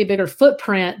it's not going to be a bigger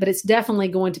footprint, but it's definitely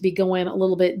going to be going a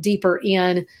little bit deeper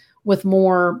in with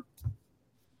a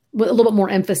little bit more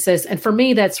emphasis. And for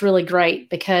me, that's really great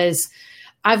because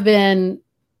I've been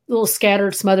a little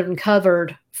scattered, smothered, and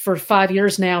covered for 5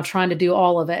 years now, trying to do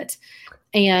all of it.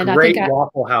 And great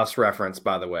Waffle House reference,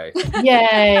 by the way.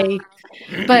 Yay.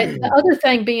 But the other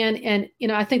thing being, and,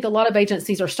 I think a lot of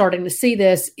agencies are starting to see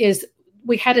this, is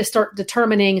we had to start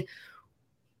determining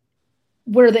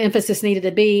where the emphasis needed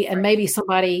to be. And maybe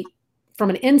somebody from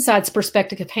an insights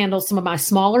perspective could handle some of my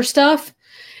smaller stuff.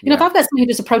 If I've got somebody who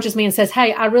just approaches me and says,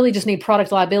 hey, I really just need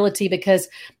product liability because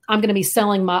I'm going to be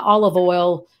selling my olive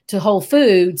oil to Whole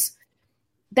Foods,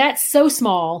 that's so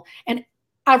small. And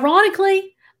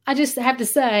ironically, I just have to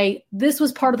say, this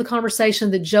was part of the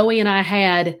conversation that Joey and I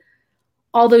had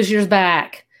all those years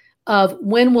back of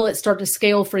when will it start to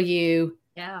scale for you?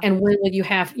 Yeah. And when will you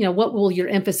have, what will your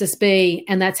emphasis be?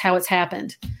 And that's how it's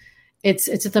happened. It's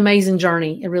an amazing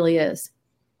journey. It really is.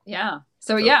 Yeah.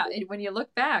 So when you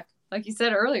look back, like you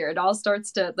said earlier, it all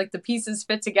starts to, like, the pieces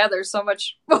fit together so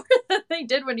much more than they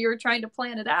did when you were trying to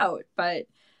plan it out. But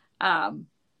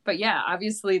yeah,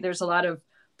 obviously there's a lot of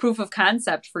proof of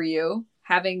concept for you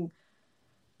having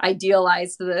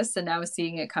idealized this and now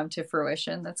seeing it come to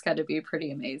fruition. That's got to be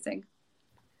pretty amazing.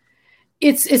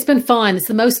 It's been fun. It's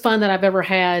the most fun that I've ever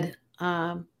had.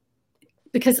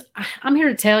 Because I'm here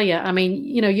to tell you, I mean,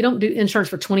 you don't do insurance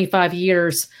for 25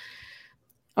 years,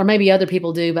 or maybe other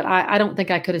people do, but I don't think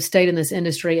I could have stayed in this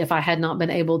industry if I had not been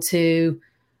able to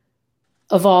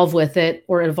evolve with it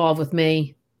or evolve with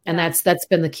me. And that's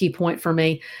been the key point for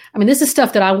me. I mean, this is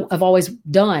stuff that I've always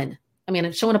done. I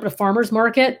mean, showing up at a farmer's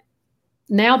market,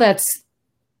 now it's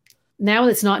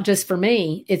not just for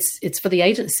me, it's for the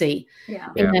agency. Yeah.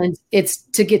 And it's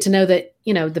to get to know that,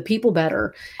 the people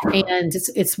better, and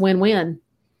it's win-win.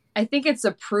 I think it's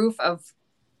a proof of,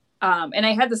 and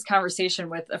I had this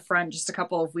conversation with a friend just a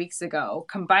couple of weeks ago,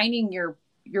 combining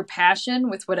your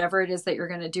passion with whatever it is that you're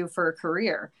going to do for a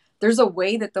career. There's a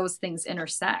way that those things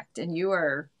intersect, and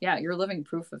you're living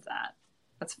proof of that.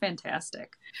 That's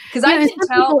fantastic. Because I can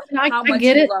tell how much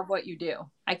you love what you do.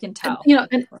 I can tell.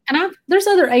 And there's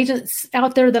other agents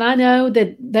out there that I know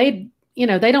that they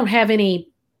don't have any,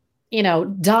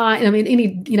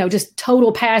 just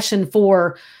total passion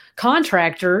for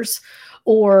contractors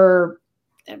or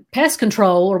pest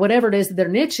control or whatever it is that their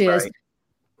niche is. Right.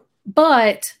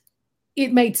 But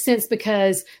it made sense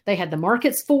because they had the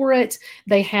markets for it.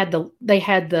 They had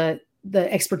the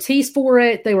expertise for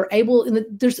it. They were able, and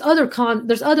there's other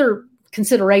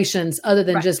considerations other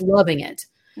than just loving it.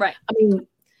 Right. I mean,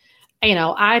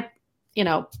 I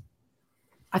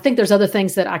think there's other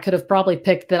things that I could have probably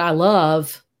picked that I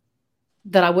love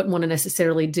that I wouldn't want to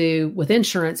necessarily do with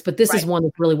insurance, but this is one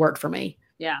that really worked for me.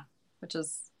 Yeah.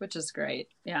 which is great.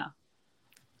 Yeah.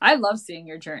 I love seeing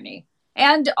your journey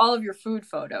and all of your food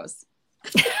photos.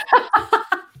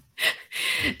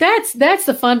 That's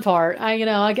the fun part.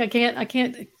 I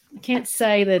can't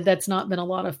say that that's not been a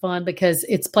lot of fun because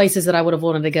it's places that I would have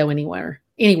wanted to go anyway.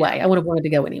 I would have wanted to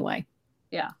go anyway.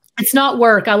 Yeah. It's not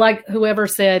work. I like whoever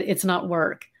said it's not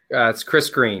work. It's Chris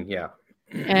Green. Yeah.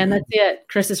 And that's it.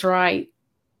 Chris is right.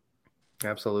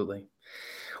 Absolutely.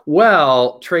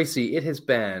 Well, Tracy, it has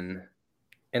been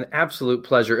an absolute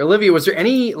pleasure. Olivia, was there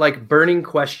any like burning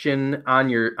question on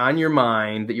your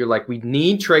mind that you're like, we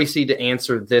need Tracy to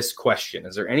answer this question?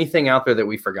 Is there anything out there that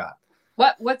we forgot?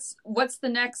 What's the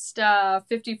next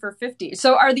 50 for 50?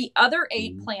 So are the other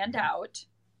 8 planned out,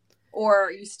 or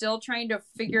are you still trying to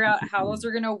figure out how those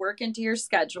are going to work into your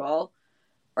schedule?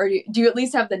 Or do you at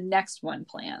least have the next one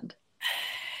planned?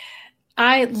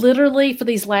 I literally, for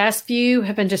these last few,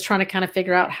 have been just trying to kind of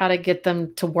figure out how to get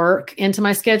them to work into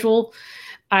my schedule.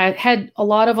 I had a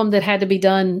lot of them that had to be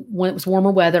done when it was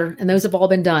warmer weather, and those have all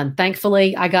been done.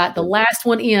 Thankfully, I got the last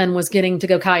one in was getting to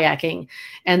go kayaking,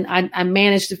 and I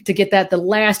managed to get that the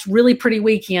last really pretty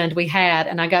weekend we had,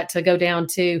 and I got to go down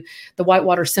to the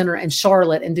Whitewater Center in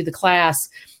Charlotte and do the class,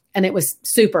 and it was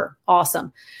super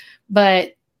awesome.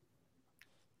 But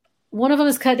one of them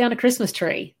is cut down a Christmas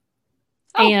tree.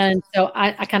 Oh. And so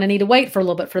I kind of need to wait for a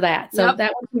little bit for that. So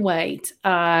that one can wait.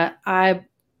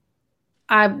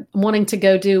 I'm wanting to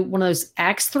go do one of those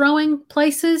axe throwing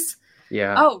places.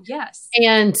 Yeah. Oh, yes.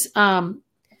 And I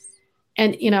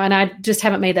just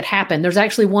haven't made that happen. There's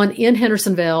actually one in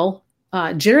Hendersonville.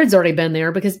 Jared's already been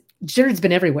there because Jared's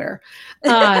been everywhere.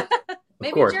 Of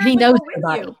course. He knows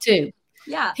about it too.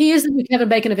 Yeah. He is the new Kevin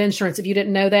Bacon of insurance. If you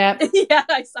didn't know that. Yeah,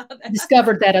 I saw that.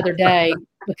 Discovered that other day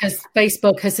because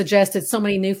Facebook has suggested so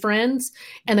many new friends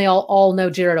and they all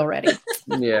know Jared already.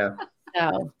 Yeah.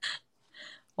 So,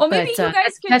 well, maybe you guys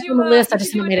can that's do on the list. I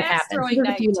just haven't made it happen.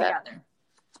 Night together.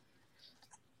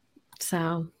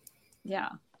 So, yeah,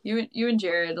 you and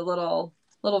Jared, a little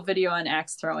video on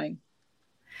axe throwing.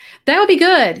 That would be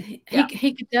good. Yeah.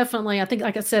 He could definitely. I think,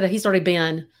 like I said, he's already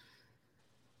been.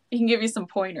 He can give you some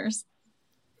pointers.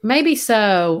 Maybe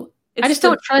so. I just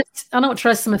don't trust. I don't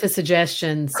trust some of his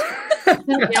suggestions. Pocket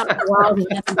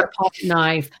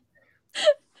knife.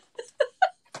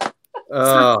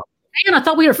 Oh, man! I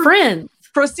thought we were friends.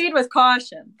 Proceed with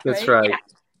caution. That's right.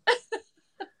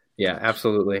 Yeah,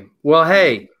 absolutely. Well,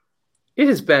 hey, it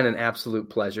has been an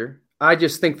absolute pleasure. I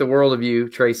just think the world of you,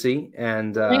 Tracy,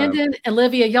 and Landon,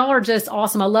 Olivia. Y'all are just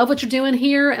awesome. I love what you're doing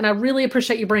here, and I really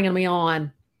appreciate you bringing me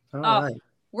on. All right.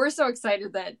 We're so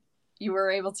excited that you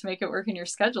were able to make it work in your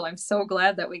schedule. I'm so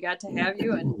glad that we got to have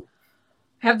you and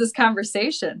have this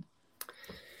conversation.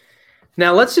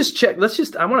 Now let's just check.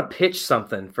 I want to pitch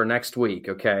something for next week.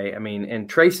 Okay. I mean, and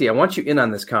Tracy, I want you in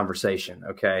on this conversation.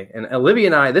 Okay. And Olivia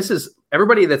and I, this is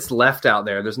everybody that's left out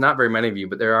there. There's not very many of you,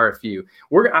 but there are a few.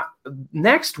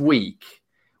 Next week,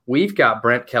 we've got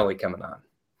Brent Kelly coming on.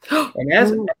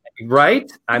 And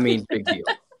right. I mean, big deal,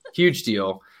 huge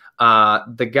deal.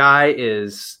 The guy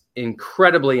is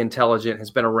incredibly intelligent,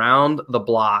 has been around the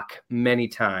block many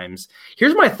times.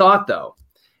 Here's my thought, though.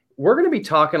 We're going to be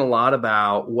talking a lot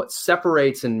about what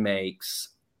separates and makes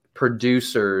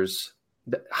producers,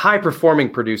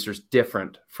 high-performing producers,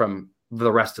 different from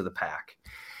the rest of the pack.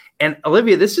 And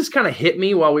Olivia, this just kind of hit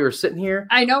me while we were sitting here.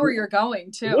 I know where you're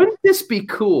going, too. Wouldn't this be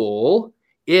cool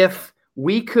if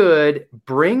we could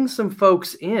bring some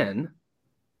folks in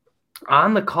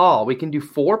on the call? We can do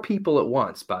 4 people at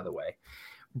once, by the way.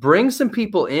 Bring some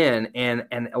people in and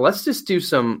let's just do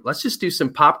some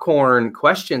popcorn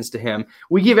questions to him.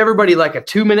 We give everybody like a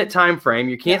 2-minute time frame.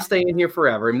 You can't stay in here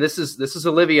forever. I mean, this is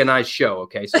Olivia and I's show,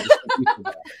 okay? So just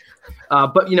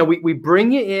but we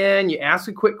bring you in, you ask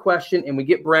a quick question, and we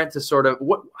get Brent to sort of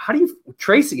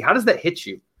Tracy, how does that hit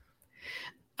you?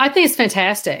 I think it's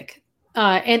fantastic.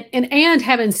 And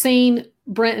having seen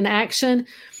Brent in action,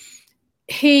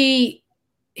 he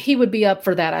would be up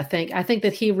for that. I think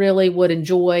that he really would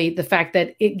enjoy the fact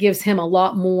that it gives him a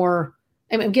lot more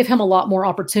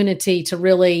opportunity to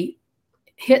really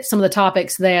hit some of the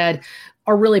topics that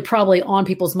are really probably on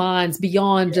people's minds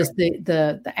beyond just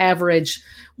the average,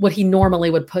 what he normally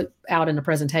would put out in a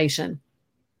presentation.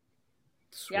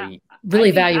 Sweet. Yeah.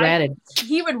 Really value added.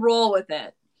 He would roll with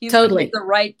it. He's totally the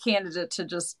right candidate to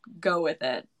just go with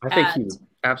it. I think he would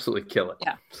absolutely kill it.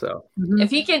 Yeah. So if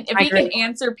he can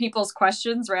answer people's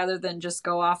questions rather than just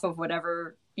go off of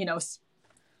whatever,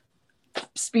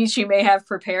 speech he may have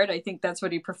prepared, I think that's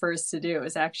what he prefers to do,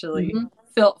 is actually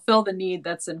fill the need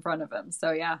that's in front of him.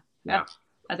 So yeah,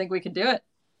 I think we can do it.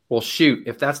 Well, shoot,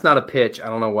 if that's not a pitch, I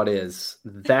don't know what is.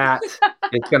 That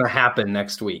is going to happen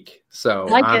next week. So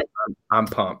I'm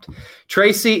pumped.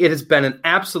 Tracy, it has been an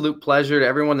absolute pleasure. To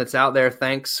everyone that's out there,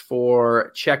 thanks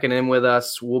for checking in with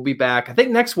us. We'll be back, I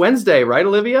think, next Wednesday, right,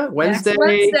 Olivia?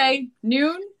 Wednesday,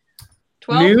 noon,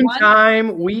 12, noon 1?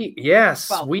 time. We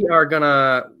are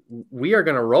gonna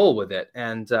roll with it,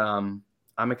 and I'm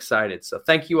excited. So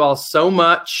thank you all so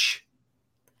much.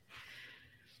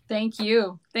 Thank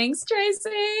you. Thanks, Tracy.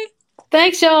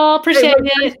 Thanks, y'all. Appreciate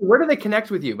it. Where do they connect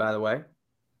with you, by the way?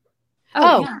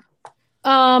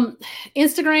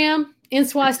 Instagram,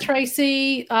 Inswise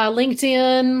Tracy,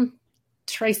 LinkedIn,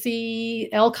 Tracy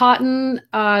L. Cotton,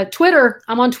 Twitter.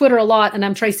 I'm on Twitter a lot, and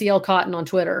I'm Tracy L. Cotton on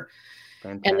Twitter.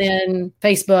 Fantastic. And then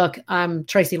Facebook, I'm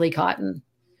Tracy Lee Cotton.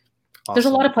 Awesome. There's a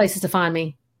lot of places to find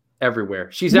me.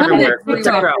 Everywhere. She's everywhere. Or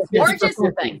just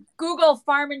Google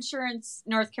Farm Insurance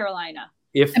North Carolina.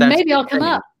 And maybe I'll come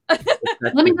up.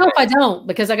 Let me know if I don't,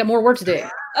 because I got more work to do.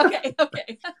 Okay.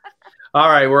 All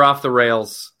right, we're off the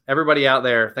rails. Everybody out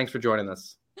there, thanks for joining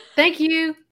us. Thank you.